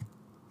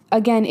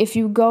again, if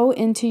you go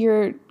into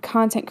your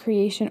content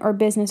creation or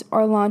business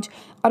or launch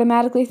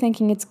automatically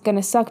thinking it's going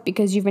to suck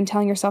because you've been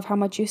telling yourself how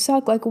much you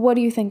suck, like what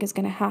do you think is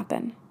going to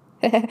happen?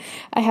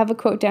 I have a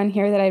quote down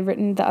here that I'd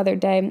written the other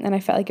day, and I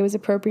felt like it was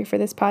appropriate for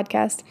this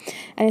podcast.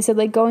 And it said,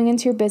 like, going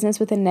into your business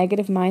with a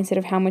negative mindset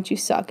of how much you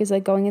suck is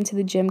like going into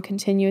the gym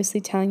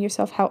continuously telling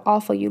yourself how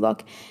awful you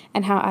look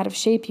and how out of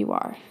shape you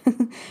are.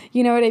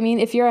 You know what I mean?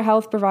 If you're a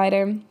health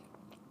provider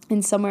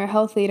and somewhere a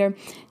health leader,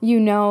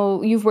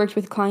 you've worked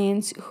with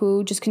clients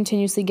who just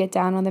continuously get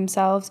down on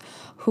themselves,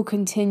 who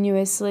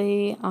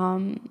continuously,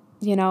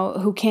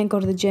 who can't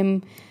go to the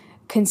gym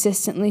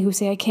consistently, who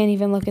say, I can't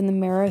even look in the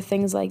mirror,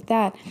 things like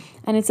that.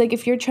 And it's like,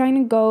 if you're trying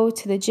to go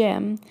to the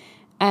gym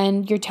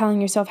and you're telling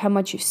yourself how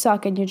much you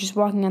suck and you're just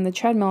walking on the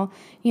treadmill,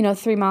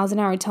 3 miles an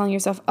hour, telling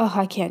yourself, oh,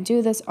 I can't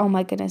do this, oh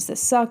my goodness,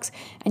 this sucks,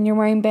 and you're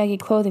wearing baggy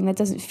clothing that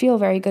doesn't feel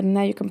very good, and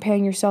now you're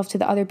comparing yourself to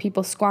the other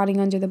people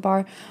squatting under the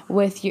bar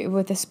with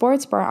a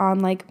sports bra on,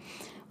 like,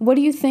 what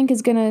do you think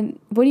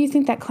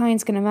that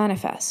client's gonna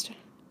manifest?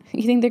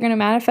 You think they're going to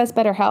manifest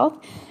better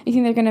health? You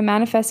think they're going to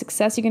manifest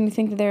success? You're going to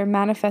think that they're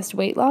manifest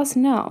weight loss?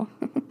 No.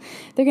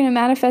 They're going to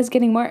manifest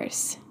getting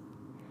worse,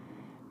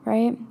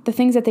 right? The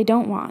things that they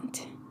don't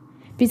want,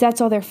 because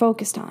that's all they're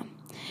focused on.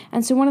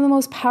 And so one of the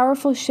most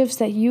powerful shifts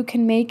that you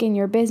can make in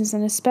your business,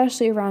 and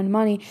especially around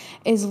money,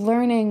 is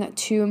learning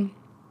to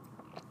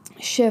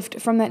shift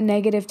from that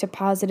negative to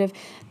positive,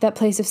 that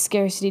place of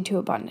scarcity to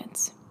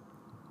abundance.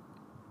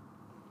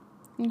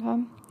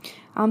 Okay?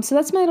 So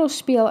that's my little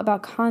spiel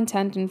about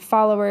content and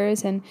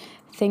followers and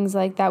things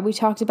like that. We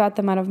talked about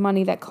the amount of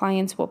money that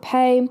clients will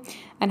pay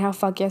and how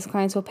fuck yes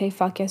clients will pay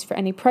fuck yes for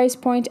any price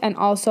point, and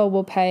also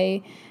will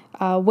pay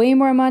way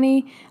more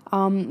money.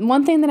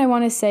 One thing that I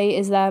want to say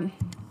is that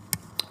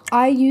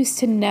I used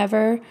to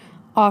never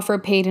offer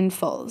paid in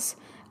fulls.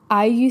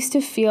 I used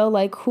to feel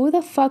like, who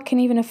the fuck can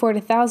even afford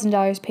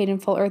 $1,000 paid in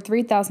full or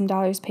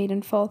 $3,000 paid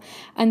in full?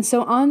 And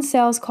so on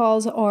sales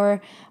calls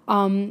or,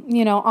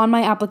 on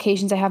my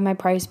applications, I have my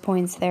price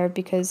points there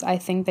because I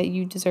think that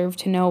you deserve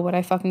to know what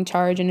I fucking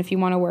charge. And if you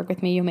want to work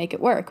with me, you make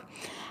it work.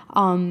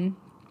 And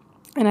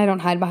I don't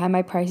hide behind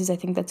my prices. I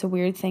think that's a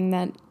weird thing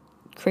that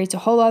creates a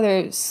whole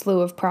other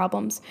slew of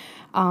problems.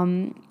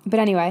 But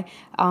anyway,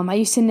 I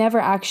used to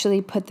never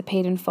actually put the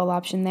paid in full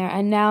option there.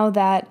 And now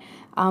that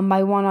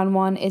my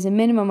one-on-one is a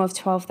minimum of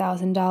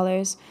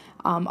 $12,000,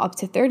 up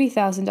to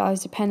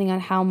 $30,000, depending on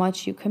how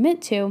much you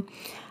commit to,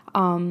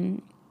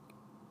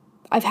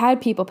 I've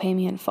had people pay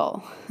me in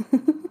full.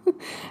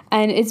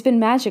 And it's been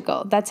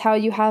magical. That's how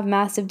you have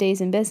massive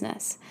days in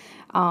business.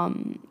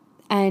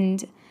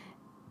 And,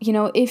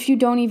 if you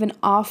don't even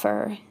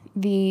offer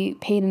the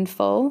paid in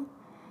full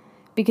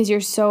because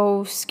you're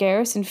so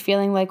scarce and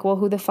feeling like, well,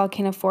 who the fuck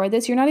can afford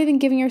this? You're not even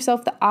giving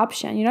yourself the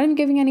option. You're not even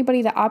giving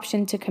anybody the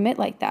option to commit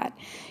like that.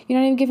 You're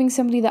not even giving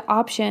somebody the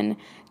option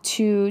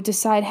to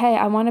decide, hey,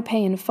 I want to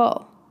pay in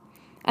full.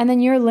 And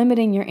then you're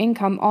limiting your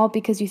income all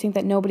because you think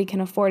that nobody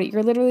can afford it.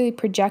 You're literally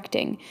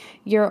projecting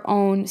your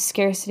own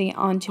scarcity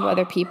onto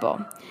other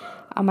people.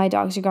 My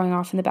dogs are going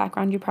off in the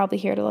background. You probably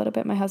hear it a little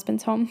bit. My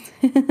husband's home.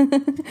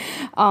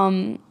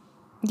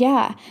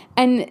 Yeah.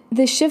 And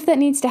the shift that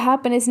needs to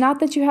happen is not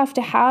that you have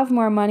to have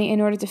more money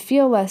in order to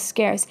feel less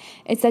scarce.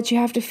 It's that you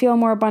have to feel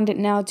more abundant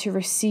now to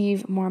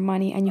receive more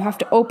money. And you have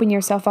to open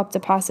yourself up to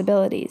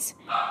possibilities.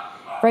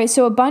 Right?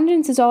 So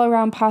abundance is all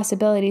around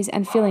possibilities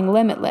and feeling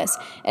limitless.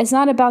 It's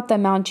not about the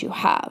amount you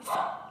have.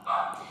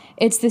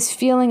 It's this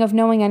feeling of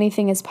knowing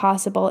anything is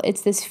possible.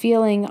 It's this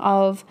feeling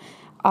of,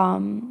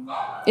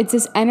 it's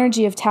this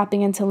energy of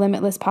tapping into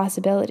limitless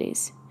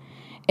possibilities.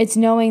 It's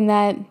knowing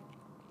that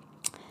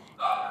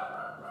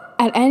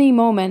at any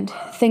moment,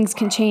 things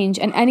can change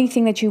and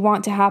anything that you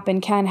want to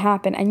happen can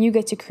happen and you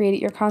get to create it.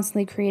 You're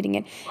constantly creating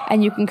it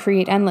and you can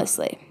create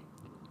endlessly.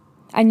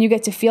 And you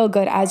get to feel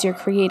good as you're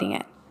creating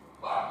it.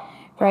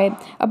 Right?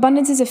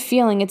 Abundance is a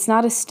feeling. It's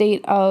not a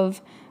state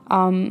of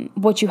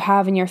what you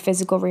have in your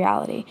physical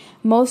reality.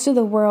 Most of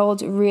the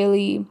world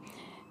really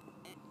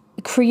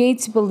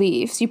creates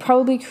beliefs. You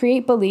probably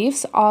create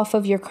beliefs off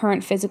of your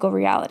current physical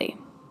reality.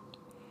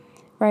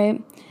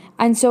 Right?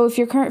 And so if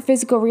your current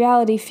physical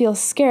reality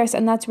feels scarce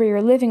and that's where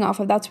you're living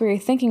off of, that's where you're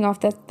thinking off,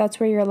 that's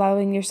where you're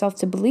allowing yourself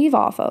to believe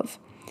off of,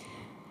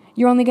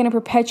 you're only going to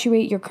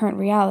perpetuate your current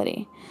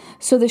reality.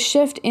 So the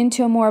shift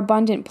into a more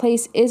abundant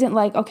place isn't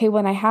like, okay,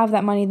 when I have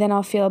that money, then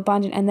I'll feel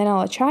abundant and then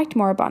I'll attract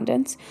more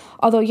abundance.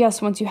 Although,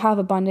 yes, once you have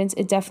abundance,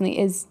 it definitely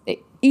is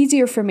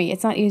easier for me.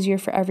 It's not easier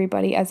for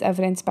everybody, as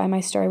evidenced by my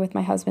story with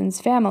my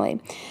husband's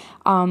family.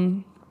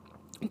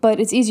 But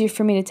it's easier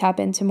for me to tap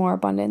into more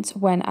abundance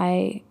when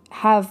I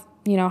have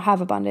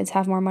abundance,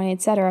 have more money,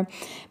 etc.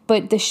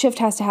 But the shift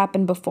has to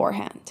happen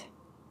beforehand.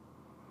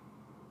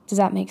 Does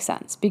that make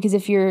sense? Because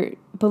if your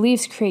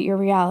beliefs create your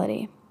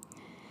reality,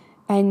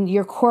 and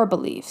your core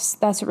beliefs,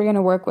 that's what we're going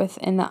to work with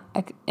in the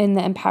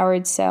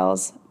Empowered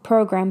Sales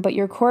program. But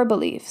your core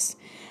beliefs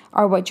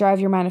are what drive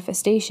your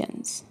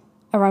manifestations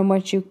around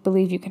what you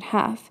believe you can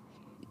have.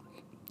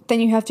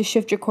 Then you have to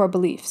shift your core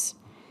beliefs,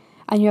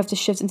 and you have to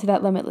shift into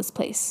that limitless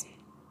place.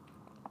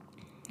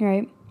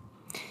 Right?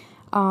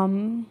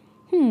 Okay.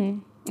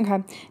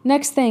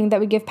 Next thing that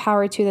we give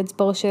power to that's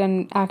bullshit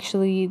and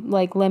actually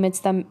limits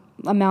the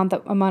amount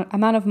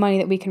of money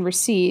that we can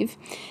receive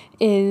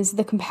is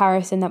the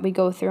comparison that we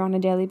go through on a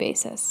daily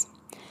basis.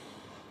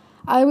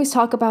 I always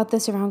talk about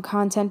this around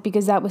content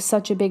because that was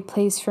such a big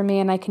place for me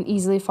and I can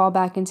easily fall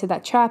back into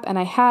that trap and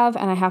I have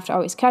to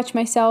always catch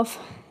myself.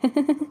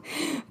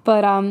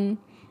 But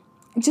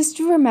just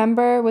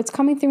remember what's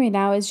coming through me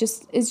now is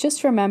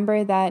just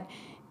remember that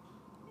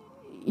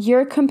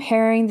you're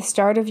comparing the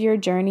start of your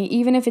journey,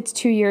 even if it's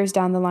 2 years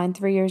down the line,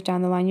 3 years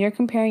down the line, you're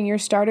comparing your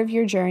start of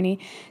your journey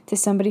to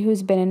somebody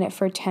who's been in it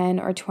for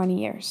 10 or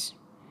 20 years,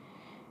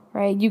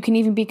 right? You can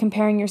even be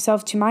comparing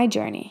yourself to my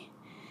journey.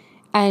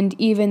 And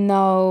even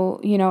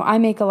though, I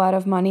make a lot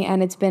of money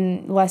and it's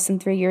been less than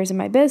 3 years in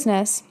my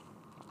business,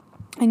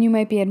 and you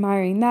might be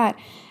admiring that,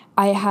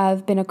 I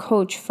have been a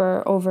coach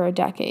for over a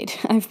decade.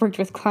 I've worked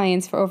with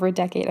clients for over a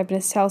decade. I've been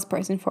a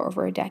salesperson for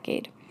over a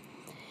decade.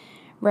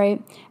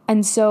 Right?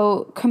 And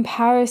so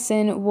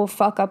comparison will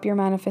fuck up your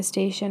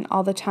manifestation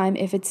all the time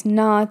if it's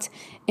not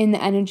in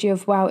the energy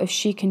of, wow, if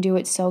she can do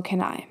it, so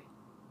can I.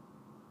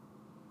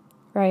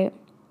 Right?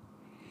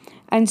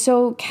 And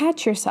so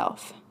catch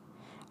yourself.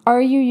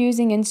 Are you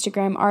using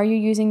Instagram? Are you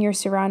using your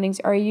surroundings?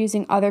 Are you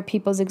using other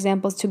people's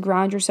examples to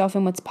ground yourself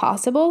in what's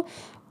possible?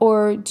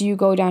 Or do you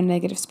go down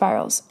negative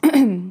spirals?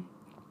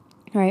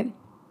 Right?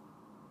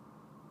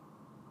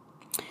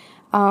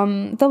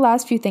 The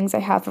last few things I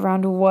have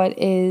around what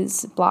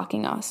is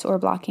blocking us or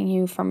blocking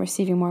you from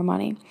receiving more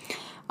money.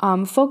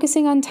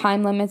 Focusing on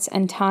time limits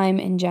and time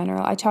in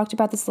general. I talked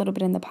about this a little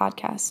bit in the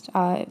podcast,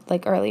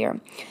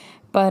 earlier.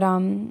 But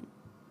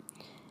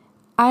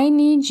I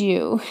need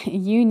you,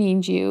 you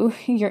need you,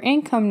 your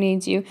income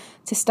needs you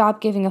to stop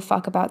giving a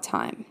fuck about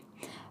time.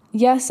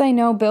 Yes, I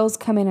know bills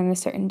come in on a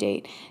certain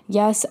date.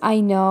 Yes,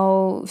 I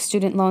know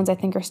student loans, I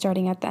think, are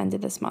starting at the end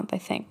of this month, I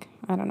think.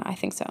 I don't know, I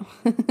think so.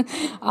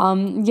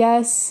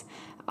 Yes,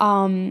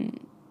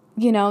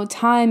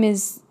 time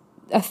is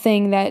a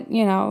thing that,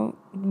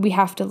 we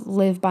have to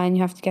live by and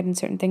you have to get in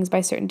certain things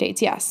by certain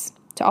dates. Yes,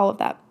 to all of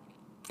that.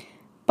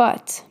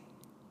 But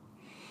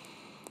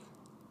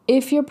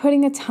if you're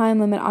putting a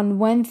time limit on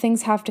when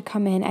things have to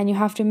come in and you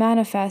have to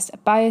manifest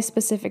by a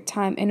specific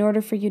time in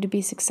order for you to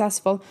be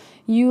successful,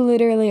 you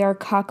literally are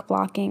cock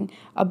blocking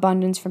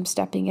abundance from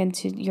stepping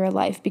into your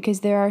life, because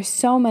there are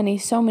so many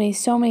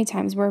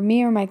times where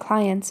me or my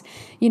clients,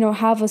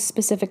 have a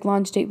specific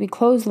launch date. We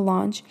close the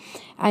launch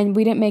and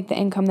we didn't make the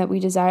income that we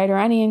desired or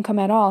any income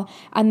at all.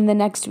 And then the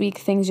next week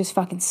things just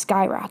fucking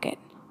skyrocket.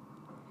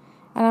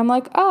 And I'm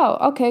like, oh,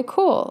 okay,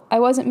 cool. I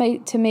wasn't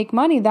made to make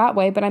money that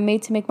way, but I'm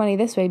made to make money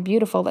this way.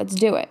 Beautiful. Let's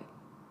do it.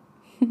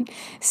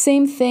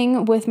 Same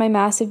thing with my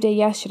massive day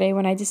yesterday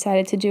when I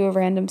decided to do a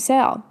random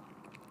sale.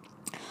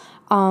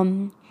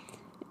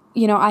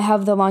 I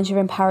have the launch of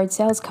Empowered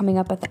Sales coming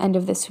up at the end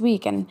of this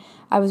week. And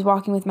I was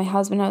walking with my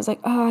husband. And I was like,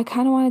 oh, I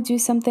kind of want to do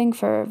something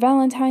for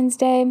Valentine's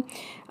Day.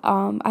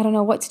 I don't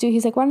know what to do.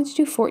 He's like, why don't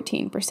you do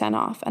 14%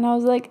 off? And I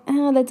was like,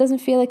 that doesn't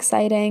feel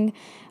exciting.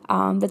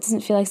 That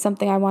doesn't feel like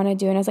something I want to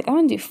do. And I was like, I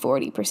want to do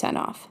 40%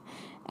 off.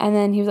 And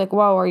then he was like,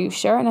 whoa, are you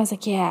sure? And I was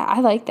like, yeah, I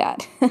like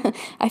that.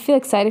 I feel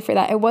excited for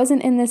that. It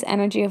wasn't in this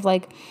energy of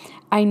like,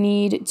 I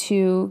need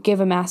to give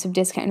a massive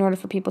discount in order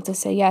for people to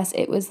say yes.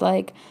 It was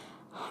like,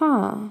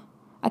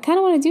 I kind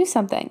of want to do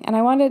something and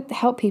I want to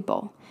help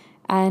people.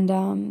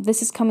 And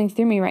this is coming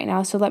through me right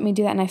now, so let me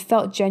do that. And I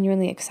felt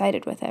genuinely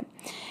excited with it.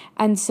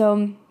 And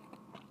so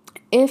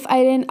if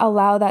I didn't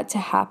allow that to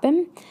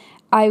happen,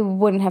 I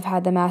wouldn't have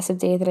had the massive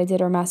day that I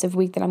did, or massive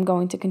week that I'm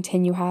going to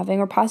continue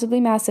having, or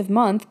possibly massive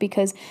month,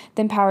 because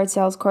the Empowered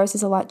Sales course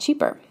is a lot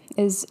cheaper,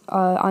 is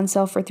on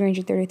sale for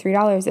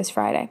 $333 this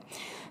Friday.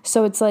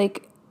 So it's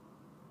like,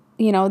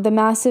 the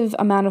massive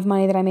amount of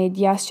money that I made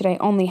yesterday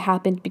only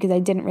happened because I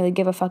didn't really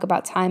give a fuck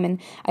about time,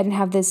 and I didn't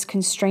have this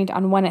constraint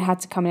on when it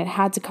had to come in. It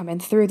had to come in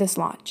through this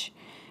launch,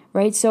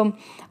 right? So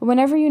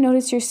whenever you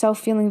notice yourself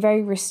feeling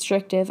very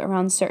restrictive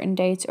around certain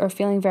dates, or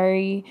feeling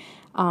very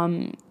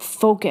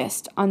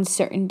focused on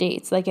certain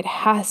dates, like it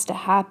has to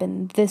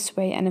happen this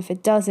way, and if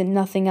it doesn't,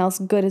 nothing else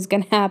good is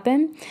going to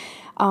happen,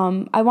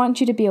 I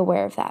want you to be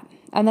aware of that.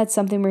 And that's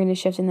something we're going to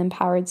shift in the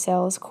Empowered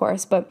Sales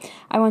course, but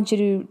I want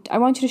you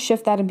to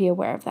shift that and be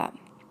aware of that.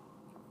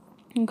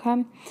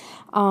 Okay?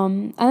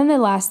 And then the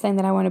last thing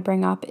that I want to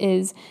bring up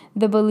is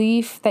the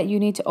belief that you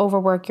need to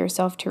overwork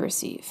yourself to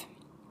receive.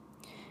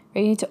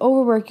 Right? You need to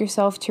overwork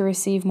yourself to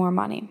receive more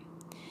money.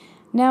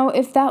 Now,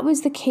 if that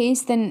was the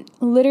case, then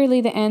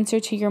literally the answer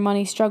to your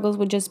money struggles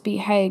would just be,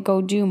 hey,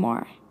 go do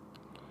more,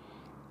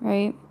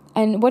 right?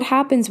 And what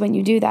happens when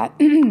you do that?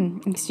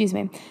 Excuse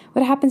me.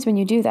 What happens when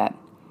you do that?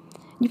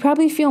 You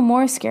probably feel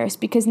more scarce,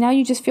 because now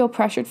you just feel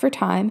pressured for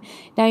time.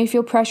 Now you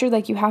feel pressured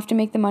like you have to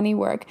make the money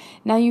work.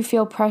 Now you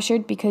feel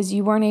pressured because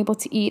you weren't able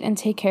to eat and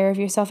take care of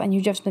yourself, and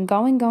you've just been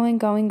going,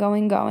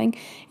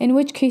 in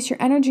which case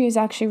your energy is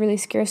actually really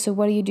scarce. So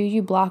what do?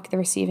 You block the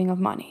receiving of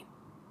money.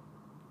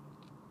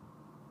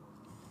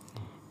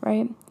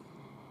 Right?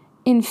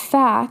 In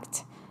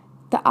fact,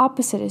 the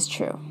opposite is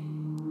true.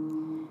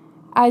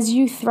 As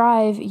you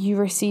thrive, you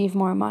receive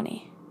more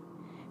money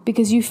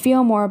because you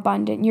feel more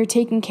abundant. You're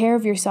taking care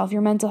of yourself.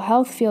 Your mental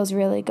health feels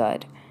really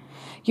good.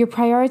 You're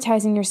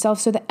prioritizing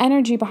yourself. So the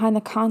energy behind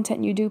the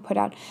content you do put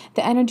out,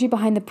 the energy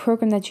behind the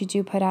program that you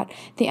do put out,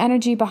 the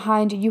energy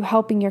behind you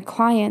helping your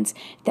clients,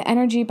 the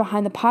energy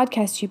behind the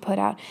podcast you put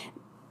out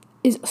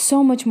is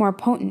so much more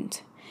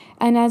potent.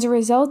 And as a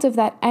result of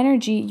that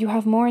energy, you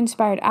have more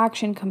inspired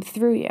action come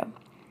through you.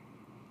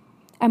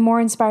 And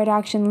more inspired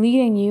action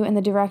leading you in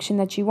the direction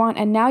that you want.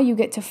 And now you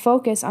get to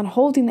focus on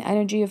holding the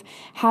energy of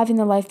having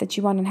the life that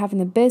you want and having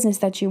the business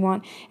that you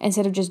want,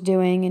 instead of just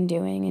doing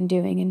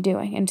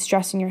and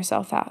stressing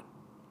yourself out.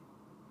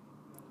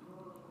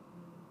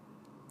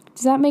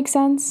 Does that make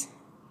sense?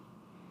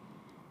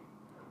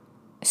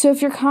 So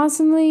if you're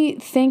constantly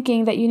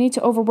thinking that you need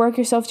to overwork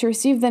yourself to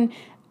receive, then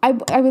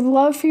I would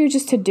love for you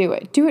just to do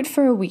it. Do it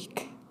for a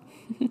week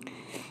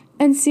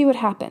and see what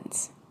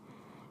happens,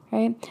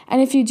 right?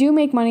 And if you do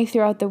make money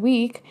throughout the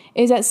week,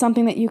 is that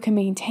something that you can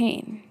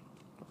maintain,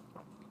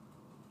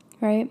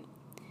 right?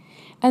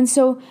 And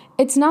so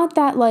it's not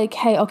that like,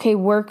 hey, okay,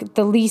 work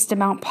the least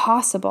amount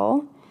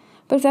possible.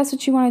 But if that's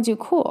what you want to do,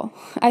 cool.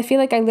 I feel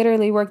like I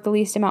literally work the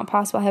least amount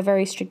possible. I have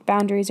very strict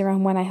boundaries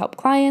around when I help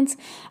clients.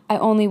 I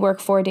only work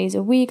 4 days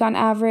a week on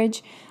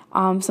average,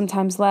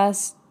 sometimes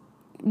less.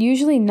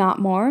 Usually not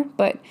more,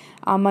 but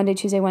Monday,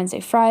 Tuesday, Wednesday,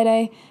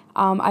 Friday,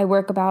 I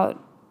work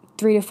about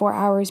 3 to 4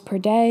 hours per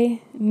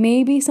day,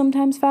 maybe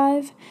sometimes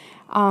 5.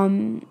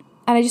 And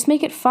I just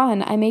make it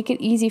fun. I make it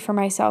easy for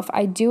myself.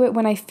 I do it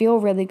when I feel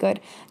really good.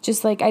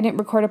 Just like I didn't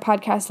record a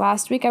podcast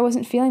last week. I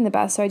wasn't feeling the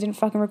best, so I didn't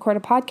fucking record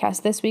a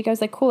podcast. This week I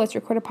was like, cool, let's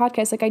record a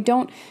podcast. Like I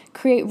don't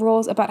create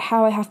rules about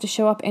how I have to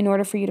show up in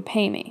order for you to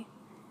pay me.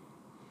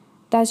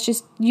 That's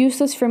just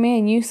useless for me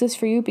and useless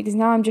for you, because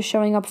now I'm just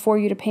showing up for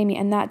you to pay me,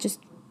 and that just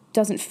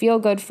doesn't feel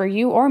good for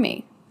you or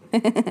me.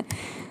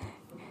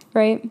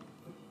 Right?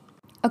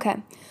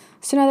 Okay.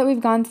 So now that we've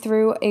gone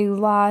through a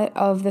lot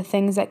of the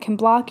things that can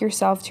block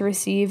yourself to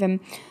receive, and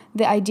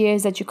the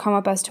ideas that you come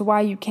up as to why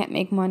you can't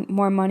make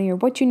more money, or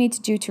what you need to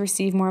do to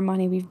receive more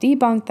money, we've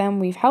debunked them,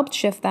 we've helped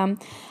shift them.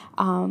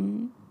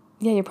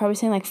 yeah, you're probably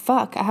saying like,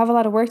 fuck, I have a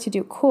lot of work to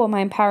do. Cool, my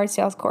Empowered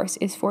Sales course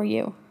is for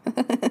you.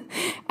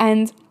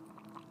 And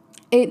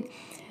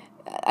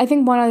I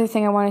think one other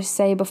thing I want to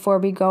say before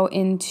we go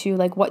into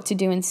like what to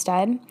do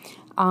instead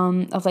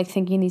of like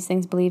thinking these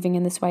things, believing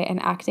in this way,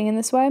 and acting in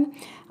this way.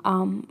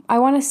 I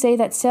want to say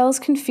that sales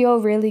can feel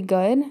really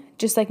good,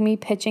 just like me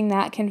pitching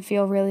that can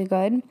feel really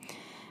good.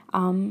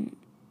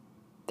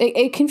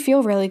 It can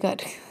feel really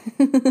good.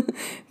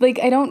 Like,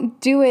 I don't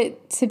do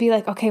it to be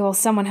like, okay, well,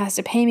 someone has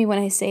to pay me when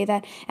I say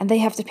that, and they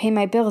have to pay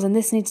my bills, and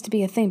this needs to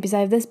be a thing because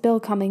I have this bill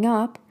coming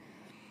up.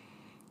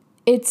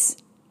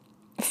 It's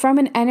from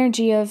an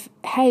energy of,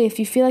 hey, if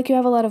you feel like you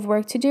have a lot of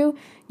work to do,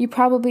 you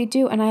probably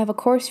do, and I have a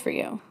course for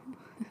you.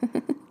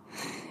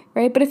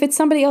 Right? But if it's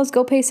somebody else,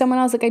 go pay someone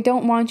else. Like, I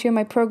don't want you in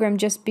my program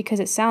just because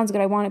it sounds good.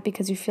 I want it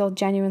because you feel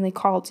genuinely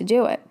called to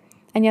do it.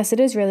 And yes,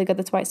 it is really good.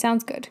 That's why it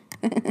sounds good.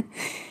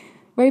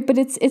 Right? But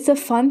it's a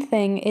fun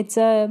thing.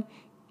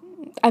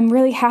 I'm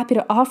really happy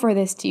to offer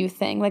this to you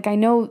thing. Like, I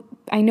know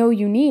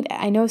you need it.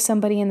 I know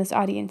somebody in this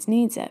audience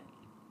needs it.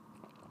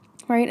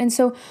 Right? And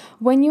so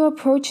when you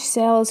approach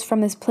sales from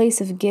this place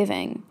of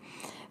giving,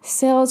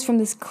 sales from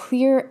this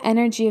clear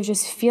energy of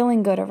just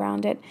feeling good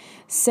around it,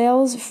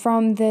 sales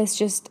from this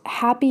just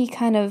happy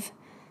kind of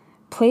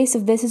place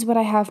of this is what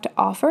I have to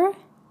offer,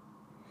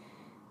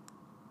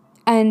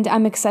 and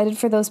I'm excited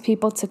for those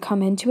people to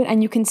come into it,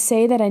 and you can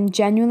say that and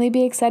genuinely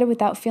be excited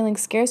without feeling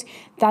scarce,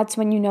 that's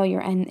when you know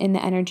you're in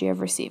the energy of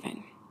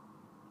receiving.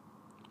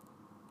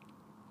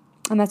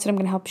 And that's what I'm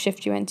going to help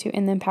shift you into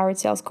in the Empowered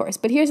Sales course.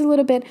 But here's a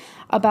little bit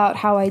about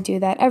how I do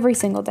that every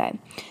single day.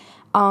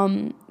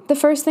 The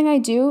first thing I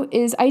do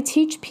is I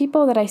teach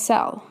people that I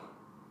sell.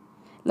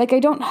 Like, I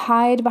don't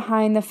hide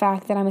behind the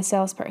fact that I'm a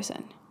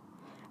salesperson.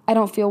 I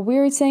don't feel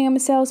weird saying I'm a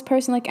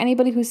salesperson. Like,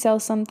 anybody who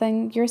sells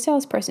something, you're a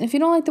salesperson. If you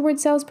don't like the word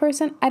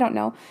salesperson, I don't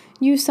know,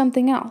 use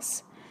something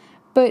else.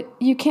 But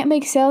you can't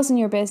make sales in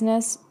your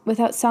business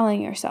without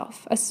selling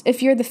yourself,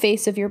 if you're the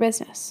face of your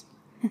business.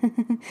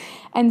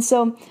 And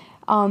so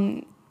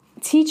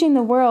teaching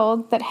the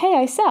world that, hey,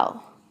 I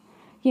sell.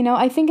 You know,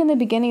 I think in the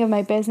beginning of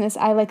my business,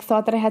 I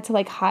thought that I had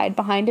to hide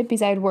behind it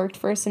because I had worked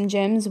for some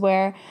gyms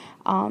where,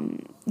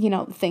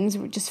 things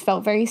just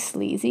felt very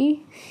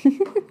sleazy.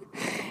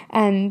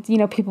 And,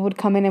 people would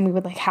come in and we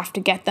would have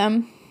to get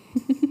them.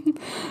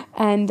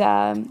 And,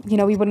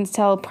 we wouldn't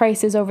tell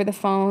prices over the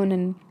phone,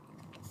 and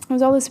it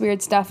was all this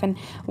weird stuff. And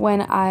when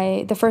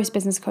the first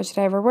business coach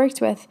that I ever worked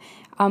with,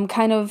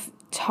 kind of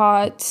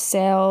taught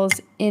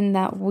sales in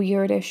that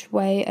weirdish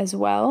way as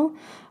well.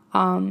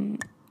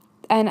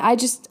 And I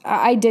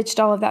ditched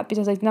all of that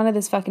because none of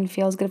this fucking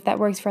feels good. If that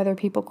works for other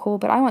people, cool.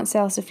 But I want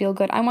sales to feel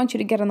good. I want you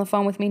to get on the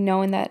phone with me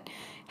knowing that,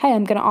 hey,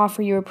 I'm going to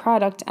offer you a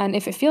product. And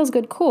if it feels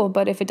good, cool.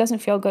 But if it doesn't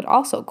feel good,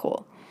 also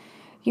cool.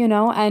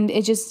 And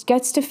it just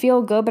gets to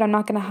feel good, but I'm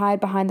not going to hide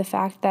behind the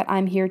fact that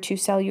I'm here to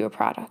sell you a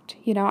product.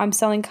 I'm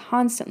selling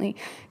constantly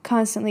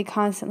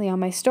on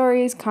my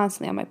stories,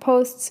 constantly on my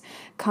posts,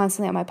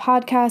 constantly on my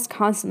podcast,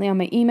 constantly on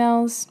my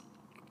emails.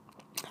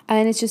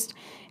 And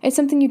it's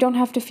something you don't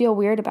have to feel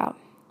weird about.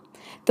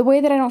 The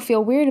way that I don't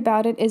feel weird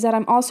about it is that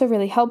I'm also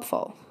really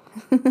helpful.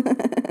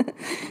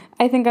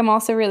 I think I'm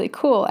also really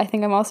cool. I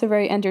think I'm also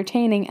very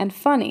entertaining and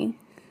funny.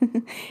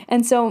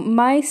 And so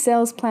my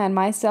sales plan,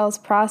 my sales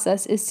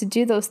process is to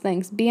do those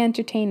things. Be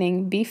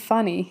entertaining, be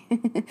funny.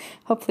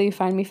 Hopefully you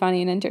find me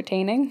funny and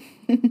entertaining.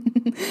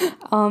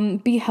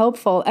 Be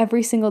helpful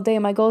every single day.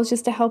 My goal is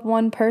just to help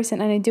one person,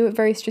 and I do it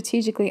very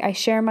strategically. I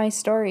share my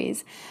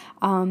stories.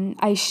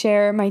 I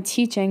share my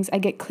teachings. I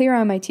get clear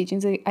on my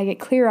teachings. I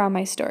get clear on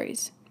my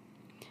stories.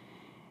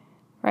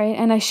 Right?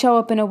 And I show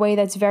up in a way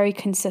that's very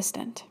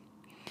consistent.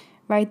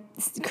 Right?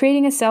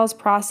 Creating a sales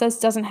process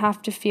doesn't have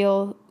to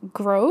feel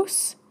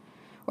gross,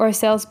 or a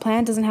sales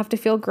plan doesn't have to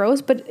feel gross,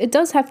 but it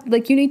does have,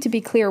 you need to be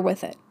clear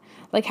with it.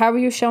 How are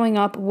you showing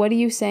up? What are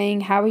you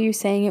saying? How are you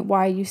saying it?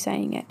 Why are you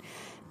saying it?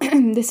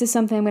 This is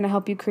something I'm going to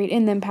help you create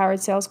in the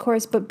Empowered Sales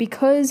course, but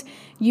because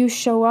you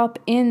show up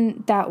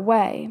in that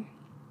way,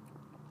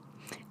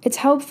 it's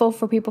helpful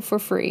for people for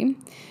free.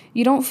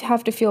 You don't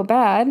have to feel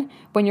bad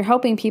when you're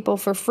helping people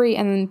for free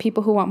and then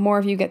people who want more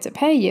of you get to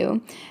pay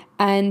you.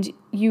 And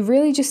you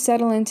really just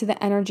settle into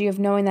the energy of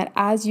knowing that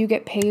as you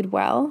get paid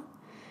well,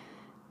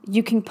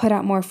 you can put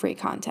out more free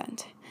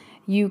content.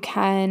 You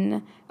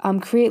can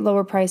create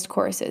lower priced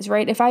courses,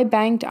 right? If I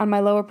banked on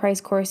my lower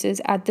priced courses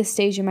at this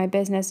stage in my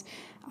business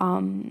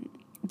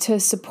to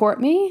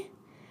support me,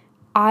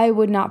 I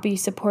would not be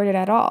supported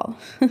at all.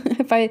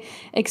 If I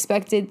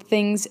expected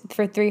things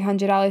for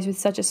 $300 with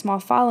such a small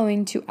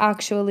following to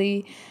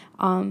actually,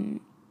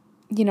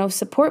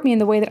 support me in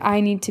the way that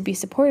I need to be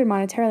supported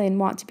monetarily and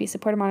want to be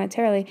supported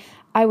monetarily,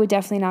 I would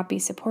definitely not be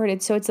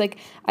supported. So it's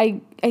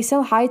I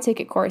sell high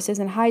ticket courses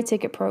and high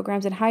ticket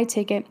programs and high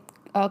ticket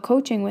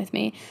coaching with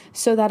me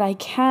so that I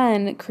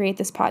can create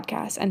this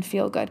podcast and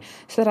feel good,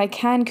 so that I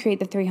can create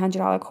the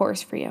 $300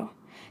 course for you.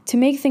 To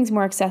make things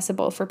more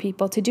accessible for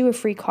people, to do a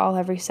free call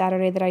every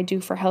Saturday that I do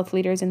for health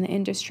leaders in the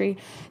industry,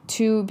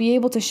 to be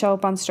able to show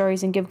up on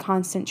stories and give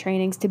constant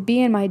trainings, to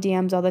be in my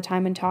DMs all the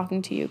time and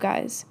talking to you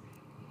guys.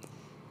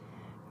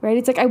 right?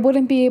 It's like I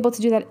wouldn't be able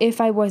to do that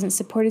if I wasn't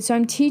supported. So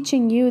I'm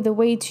teaching you the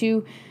way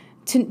to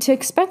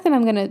expect that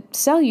I'm going to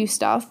sell you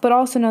stuff, but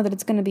also know that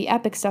it's going to be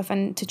epic stuff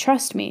and to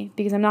trust me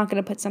because I'm not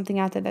going to put something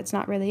out there that's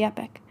not really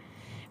epic,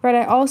 right?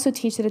 I also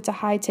teach that it's a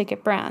high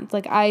ticket brand.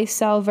 Like I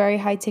sell very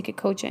high ticket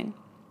coaching.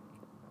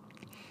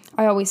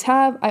 I always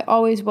have, I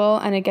always will,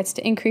 and it gets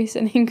to increase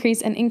and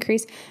increase and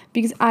increase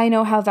because I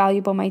know how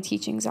valuable my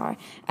teachings are,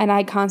 and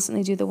I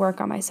constantly do the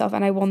work on myself,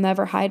 and I will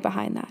never hide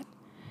behind that,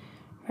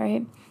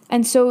 right?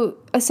 And so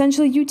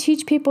essentially you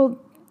teach people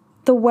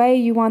the way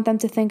you want them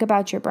to think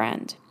about your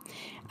brand.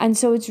 And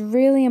so it's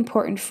really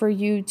important for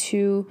you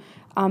to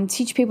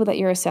teach people that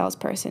you're a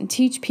salesperson.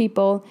 Teach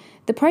people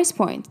the price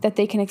point that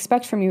they can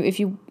expect from you. If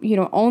you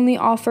only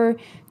offer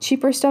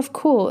cheaper stuff,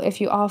 cool.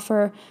 If you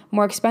offer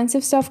more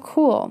expensive stuff,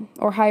 cool.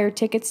 Or higher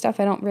ticket stuff,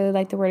 I don't really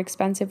like the word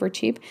expensive or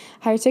cheap.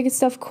 Higher ticket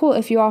stuff, cool.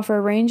 If you offer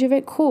a range of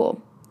it,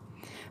 cool.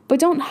 But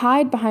don't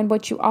hide behind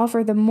what you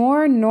offer. The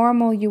more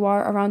normal you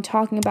are around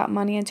talking about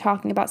money and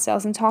talking about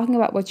sales and talking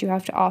about what you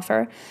have to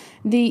offer,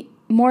 the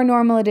more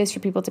normal it is for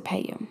people to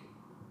pay you.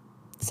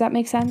 Does that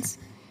make sense?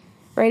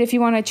 Right? If you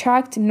want to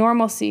attract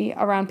normalcy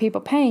around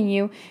people paying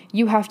you,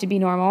 you have to be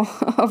normal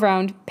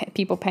around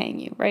people paying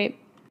you, right?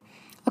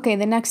 Okay,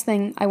 the next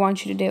thing I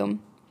want you to do,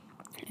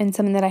 and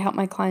something that I help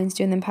my clients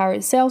do in the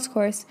Empowered Sales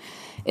course,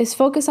 is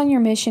focus on your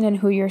mission and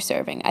who you're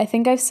serving. I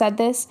think I've said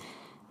this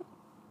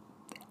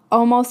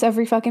almost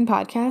every fucking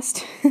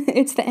podcast.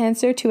 It's the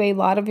answer to a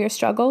lot of your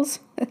struggles,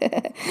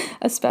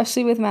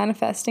 especially with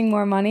manifesting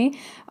more money.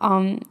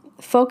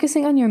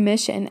 Focusing on your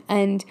mission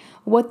and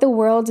what the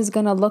world is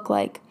going to look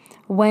like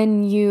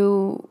when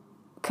you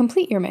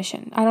complete your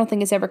mission. I don't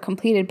think it's ever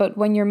completed, but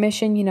when your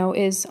mission,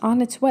 is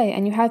on its way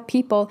and you have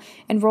people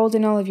enrolled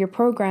in all of your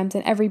programs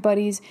and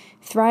everybody's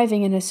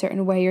thriving in a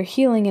certain way, you're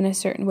healing in a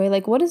certain way,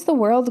 like what is the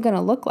world going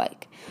to look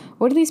like?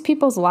 What are these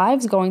people's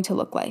lives going to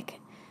look like?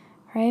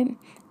 Right?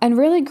 And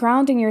really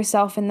grounding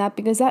yourself in that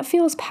because that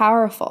feels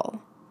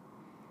powerful.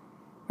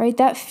 Right?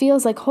 That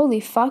feels like, holy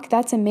fuck,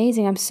 that's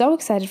amazing. I'm so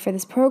excited for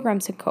this program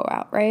to go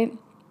out, right?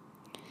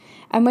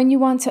 And when you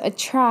want to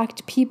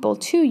attract people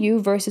to you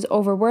versus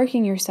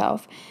overworking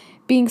yourself,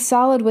 being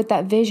solid with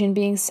that vision,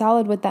 being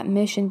solid with that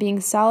mission, being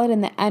solid in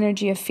the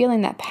energy of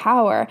feeling that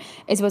power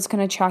is what's going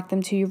to attract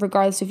them to you,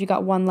 regardless if you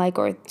got 1 like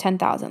or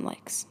 10,000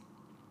 likes.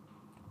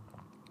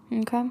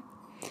 Okay?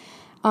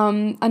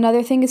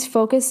 Another thing is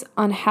focus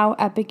on how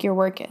epic your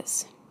work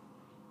is.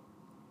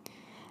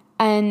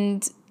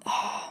 And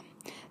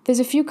there's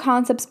a few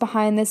concepts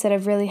behind this that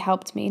have really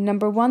helped me.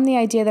 Number one, the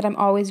idea that I'm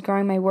always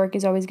growing, my work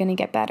is always going to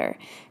get better.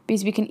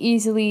 Because we can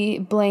easily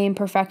blame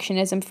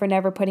perfectionism for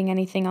never putting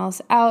anything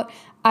else out.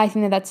 I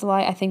think that that's a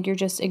lie. I think you're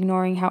just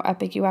ignoring how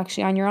epic you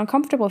actually are and you're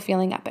uncomfortable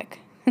feeling epic.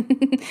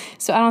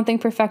 So I don't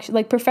think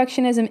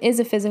perfectionism is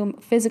a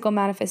physical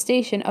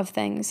manifestation of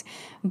things.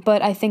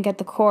 But I think at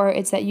the core,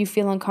 it's that you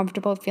feel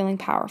uncomfortable feeling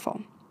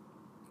powerful.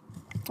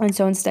 And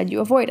so instead you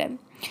avoid it.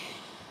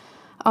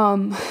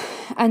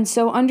 And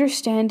so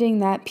understanding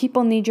that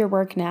people need your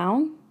work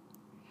now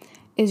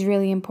is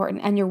really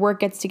important, and your work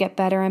gets to get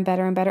better and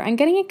better and better, and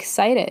getting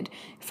excited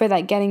for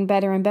that getting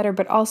better and better,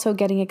 but also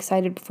getting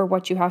excited for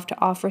what you have to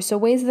offer. So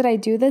ways that I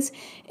do this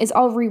is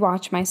I'll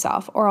rewatch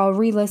myself, or I'll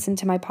re-listen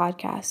to my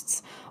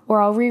podcasts,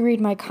 or I'll reread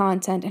my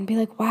content and be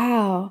like,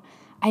 wow,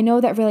 I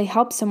know that really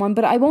helps someone,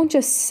 but I won't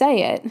just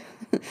say it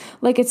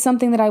like it's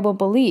something that I will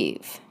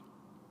believe,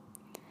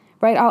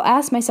 right? I'll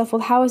ask myself,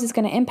 well, how is this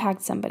going to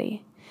impact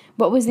somebody?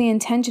 What was the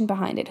intention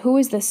behind it? Who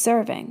is this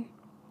serving?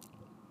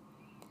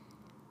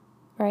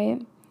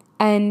 Right?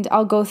 And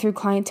I'll go through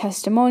client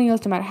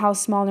testimonials, no matter how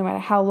small, no matter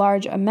how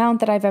large amount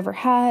that I've ever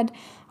had.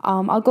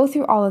 I'll go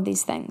through all of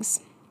these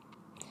things.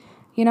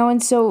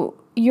 And so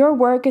your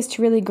work is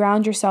to really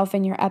ground yourself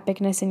in your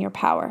epicness and your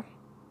power.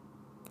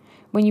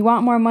 When you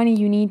want more money,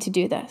 you need to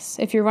do this.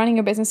 If you're running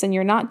a business and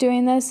you're not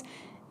doing this,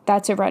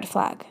 that's a red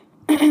flag.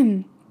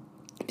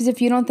 Because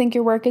if you don't think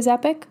your work is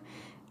epic,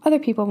 other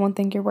people won't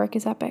think your work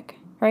is epic.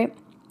 Right?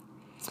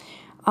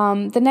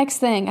 The next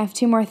thing, I have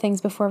 2 more things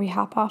before we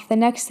hop off. The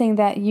next thing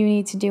that you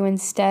need to do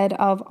instead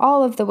of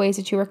all of the ways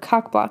that you were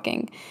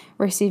cock-blocking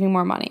receiving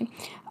more money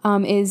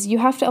is you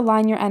have to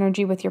align your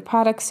energy with your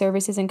products,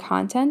 services, and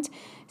content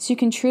so you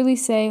can truly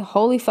say,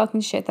 holy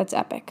fucking shit, that's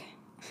epic.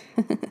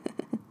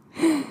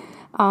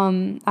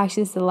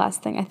 Actually, this is the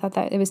last thing. I thought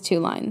that it was 2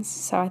 lines,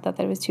 so I thought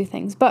that it was 2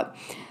 things. But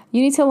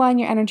you need to align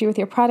your energy with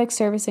your product,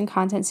 service, and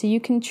content so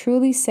you can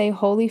truly say,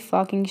 holy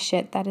fucking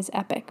shit, that is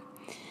epic.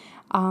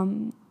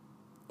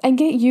 And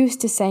get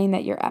used to saying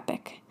that you're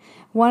epic.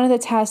 One of the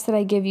tasks that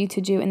I give you to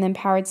do in the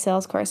Empowered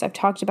Sales course, I've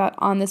talked about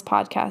on this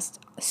podcast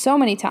so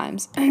many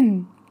times,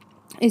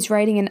 is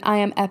writing an I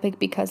am epic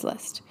because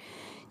list.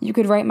 You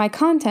could write my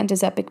content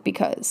is epic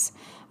because,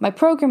 my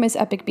program is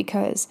epic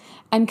because,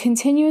 and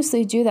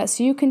continuously do that.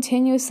 So you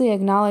continuously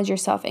acknowledge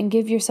yourself and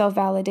give yourself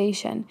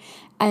validation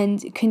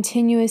and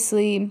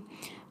continuously,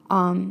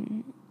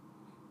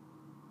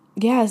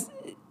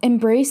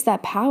 embrace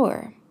that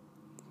power.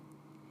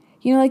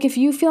 Like if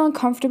you feel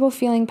uncomfortable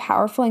feeling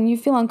powerful and you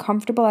feel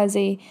uncomfortable as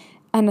a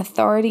an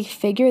authority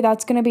figure,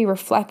 that's going to be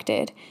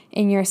reflected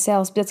in your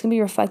sales, but that's going to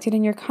be reflected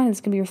in your content,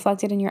 it's going to be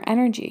reflected in your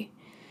energy,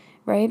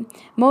 right?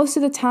 Most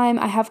of the time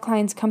I have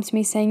clients come to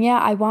me saying, yeah,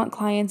 I want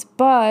clients,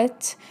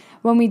 but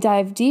when we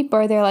dive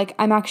deeper, they're like,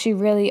 I'm actually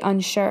really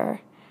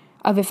unsure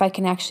of if I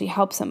can actually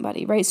help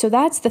somebody, right? So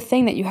that's the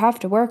thing that you have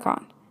to work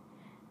on,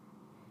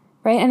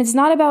 right? And it's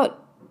not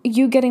about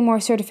you getting more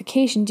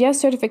certifications.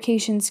 Yes,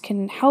 certifications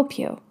can help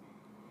you,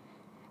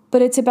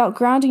 but it's about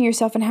grounding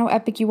yourself in how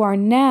epic you are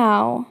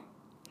now.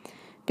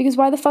 Because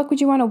why the fuck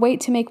would you want to wait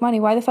to make money?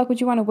 Why the fuck would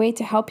you want to wait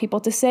to help people?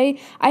 To say,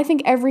 I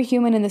think every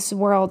human in this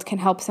world can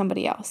help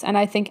somebody else, and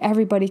I think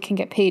everybody can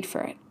get paid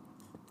for it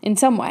in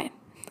some way.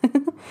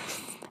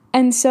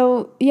 And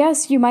so,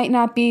 yes, you might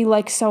not be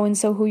like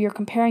so-and-so who you're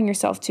comparing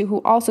yourself to,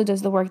 who also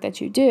does the work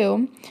that you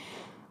do,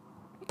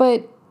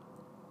 but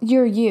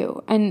you're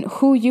you, and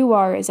who you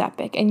are is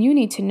epic, and you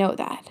need to know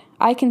that.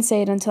 I can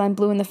say it until I'm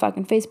blue in the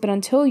fucking face, but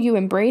until you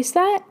embrace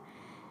that,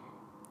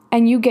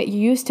 and you get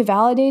used to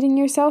validating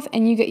yourself,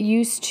 and you get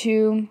used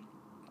to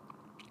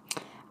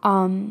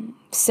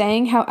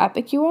saying how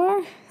epic you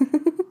are,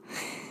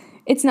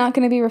 it's not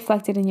going to be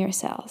reflected in your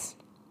sales.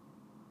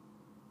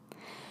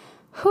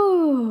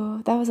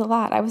 Whew, that was a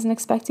lot. I wasn't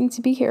expecting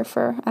to be here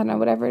for, I don't know,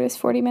 whatever it is,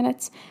 40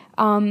 minutes.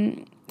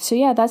 So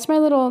yeah, that's my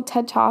little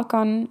TED Talk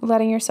on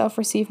letting yourself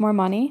receive more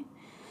money.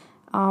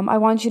 I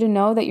want you to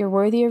know that you're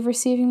worthy of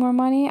receiving more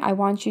money. I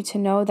want you to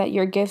know that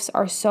your gifts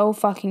are so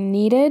fucking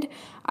needed.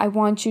 I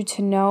want you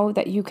to know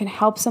that you can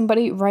help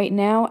somebody right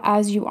now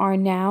as you are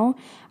now.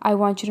 I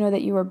want you to know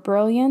that you are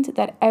brilliant,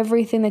 that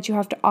everything that you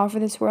have to offer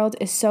this world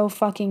is so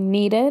fucking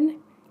needed.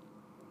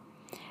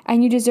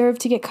 And you deserve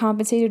to get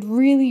compensated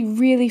really,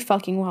 really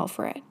fucking well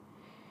for it.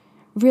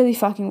 Really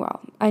fucking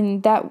well.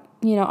 And that,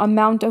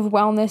 amount of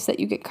wellness that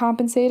you get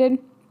compensated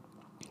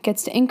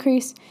gets to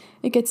increase.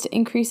 It gets to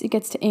increase. It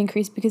gets to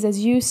increase. Because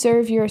as you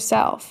serve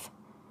yourself,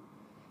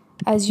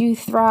 as you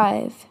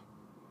thrive,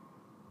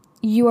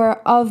 you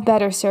are of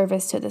better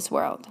service to this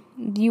world.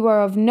 You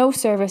are of no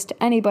service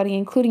to anybody,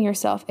 including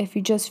yourself, if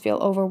you just feel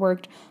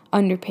overworked,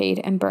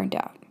 underpaid, and burned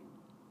out.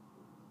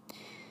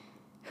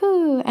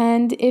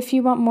 And if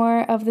you want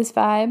more of this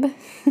vibe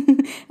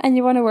and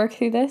you want to work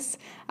through this,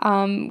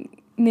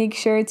 make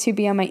sure to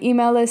be on my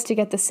email list to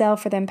get the Sell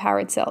for the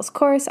Empowered Sales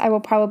course. I will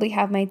probably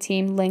have my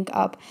team link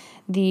up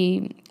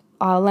the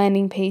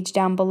landing page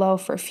down below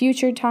for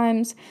future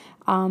times,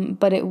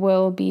 but it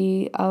will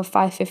be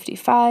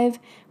 $555,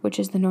 which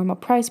is the normal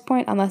price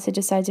point, unless I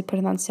decide to put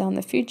it on sale in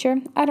the future.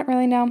 I don't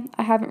really know.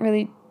 I haven't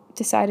really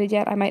decided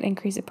yet. I might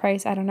increase the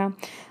price. I don't know.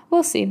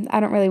 We'll see. I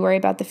don't really worry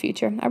about the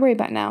future. I worry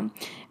about now.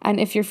 And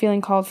if you're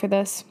feeling called for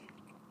this,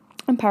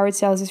 Empowered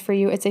Sales is for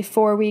you. It's a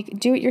 4-week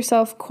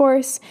do-it-yourself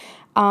course.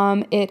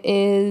 It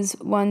is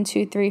 1,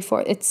 2, 3,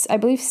 4. It's, I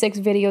believe, 6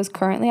 videos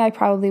currently. I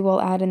probably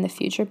will add in the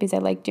future because I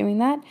like doing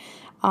that.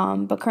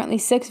 But currently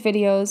 6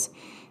 videos,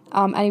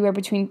 anywhere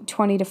between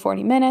 20 to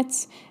 40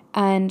 minutes.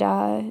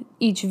 And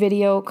each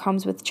video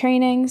comes with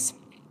trainings.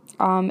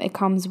 It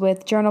comes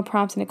with journal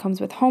prompts, and it comes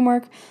with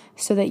homework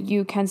so that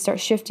you can start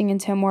shifting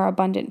into a more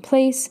abundant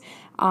place.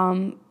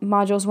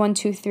 Modules 1,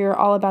 2, 3 are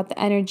all about the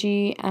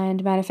energy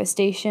and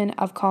manifestation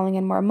of calling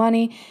in more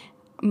money.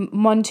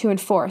 1, 2,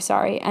 and 4,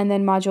 and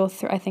then module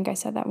 3, I think I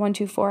said that, 1,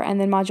 2, 4, and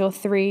then module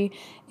 3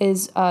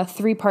 is a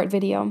 3-part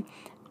video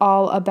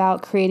all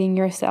about creating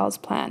your sales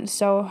plan.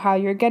 So how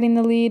you're getting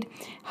the lead,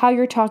 how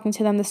you're talking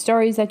to them, the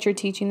stories that you're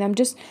teaching them,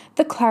 just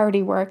the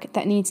clarity work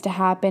that needs to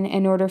happen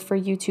in order for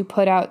you to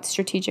put out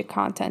strategic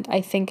content.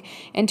 I think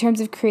in terms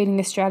of creating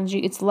a strategy,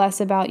 it's less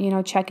about,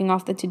 checking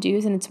off the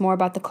to-dos, and it's more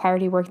about the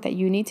clarity work that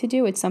you need to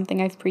do. It's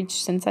something I've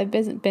preached since I've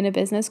been a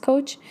business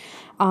coach,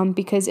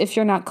 because if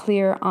you're not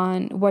clear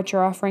on what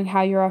you're offering,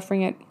 how you're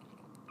offering it,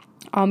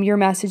 your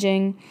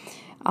messaging,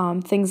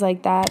 things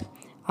like that,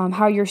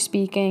 how you're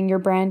speaking, your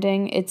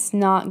branding, it's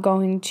not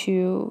going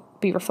to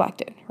be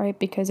reflected, right?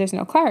 Because there's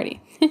no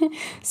clarity.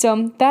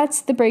 So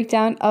that's the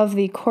breakdown of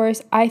the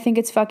course. I think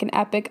it's fucking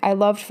epic. I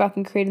loved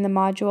fucking creating the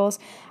modules.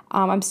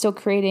 I'm still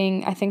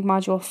creating, I think,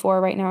 module 4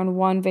 right now and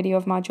 1 video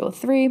of module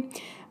 3.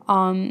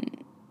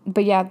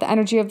 But yeah, the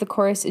energy of the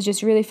course is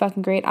just really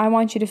fucking great. I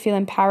want you to feel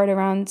empowered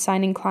around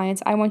signing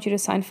clients. I want you to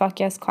sign fuck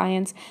yes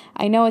clients.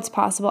 I know it's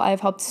possible.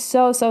 I've helped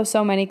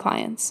so many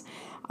clients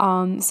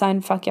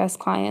sign fuck yes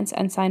clients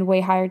and sign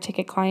way higher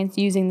ticket clients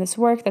using this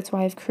work. That's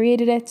why I've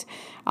created it.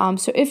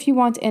 So if you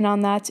want in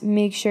on that,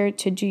 make sure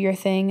to do your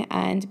thing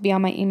and be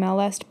on my email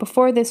list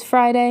before this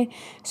Friday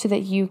so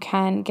that you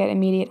can get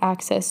immediate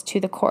access to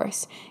the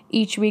course.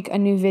 Each week a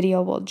new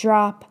video will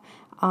drop.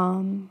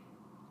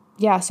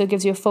 So it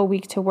gives you a full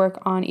week to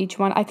work on each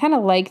one. I kind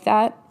of like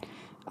that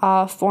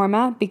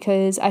format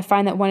because I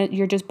find that when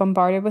you're just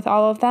bombarded with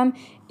all of them,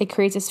 it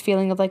creates this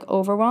feeling of like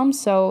overwhelm.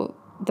 So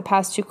the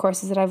past 2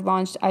 courses that I've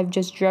launched, I've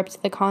just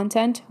dripped the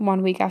content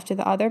 1 week after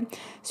the other.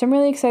 So I'm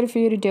really excited for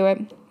you to do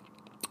it.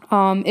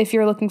 If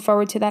you're looking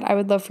forward to that, I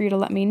would love for you to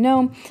let me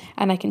know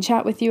and I can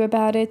chat with you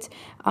about it.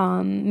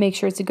 Make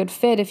sure it's a good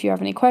fit if you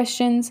have any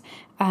questions.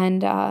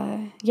 And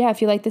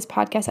if you like this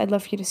podcast, I'd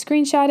love for you to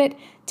screenshot it,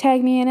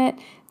 tag me in it,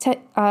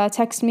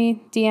 text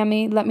me, DM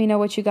me, let me know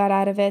what you got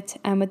out of it.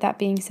 And with that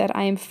being said,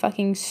 I am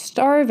fucking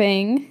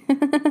starving.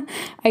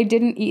 I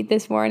didn't eat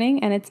this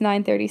morning and it's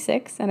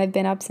 9:36 and I've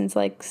been up since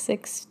like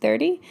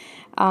 6:30.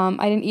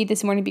 I didn't eat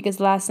this morning because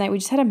last night we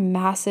just had a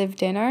massive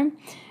dinner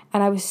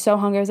and I was so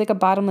hungry. It was like a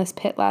bottomless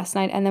pit last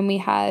night. And then we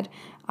had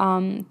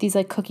these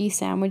like cookie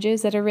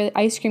sandwiches that are really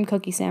ice cream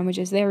cookie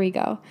sandwiches. There we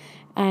go.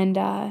 And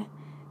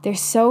they're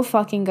so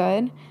fucking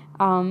good.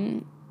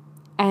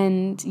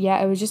 And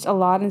yeah, it was just a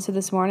lot. And so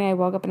this morning I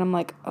woke up and I'm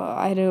like, oh,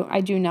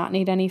 I do not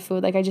need any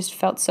food. Like I just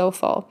felt so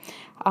full.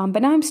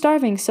 But now I'm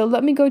starving. So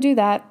let me go do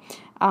that.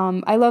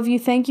 I love you.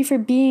 Thank you for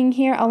being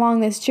here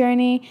along this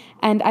journey.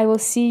 And I will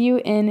see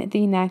you in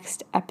the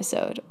next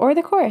episode or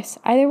the course.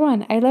 Either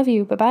one. I love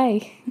you.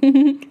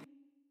 Bye-bye.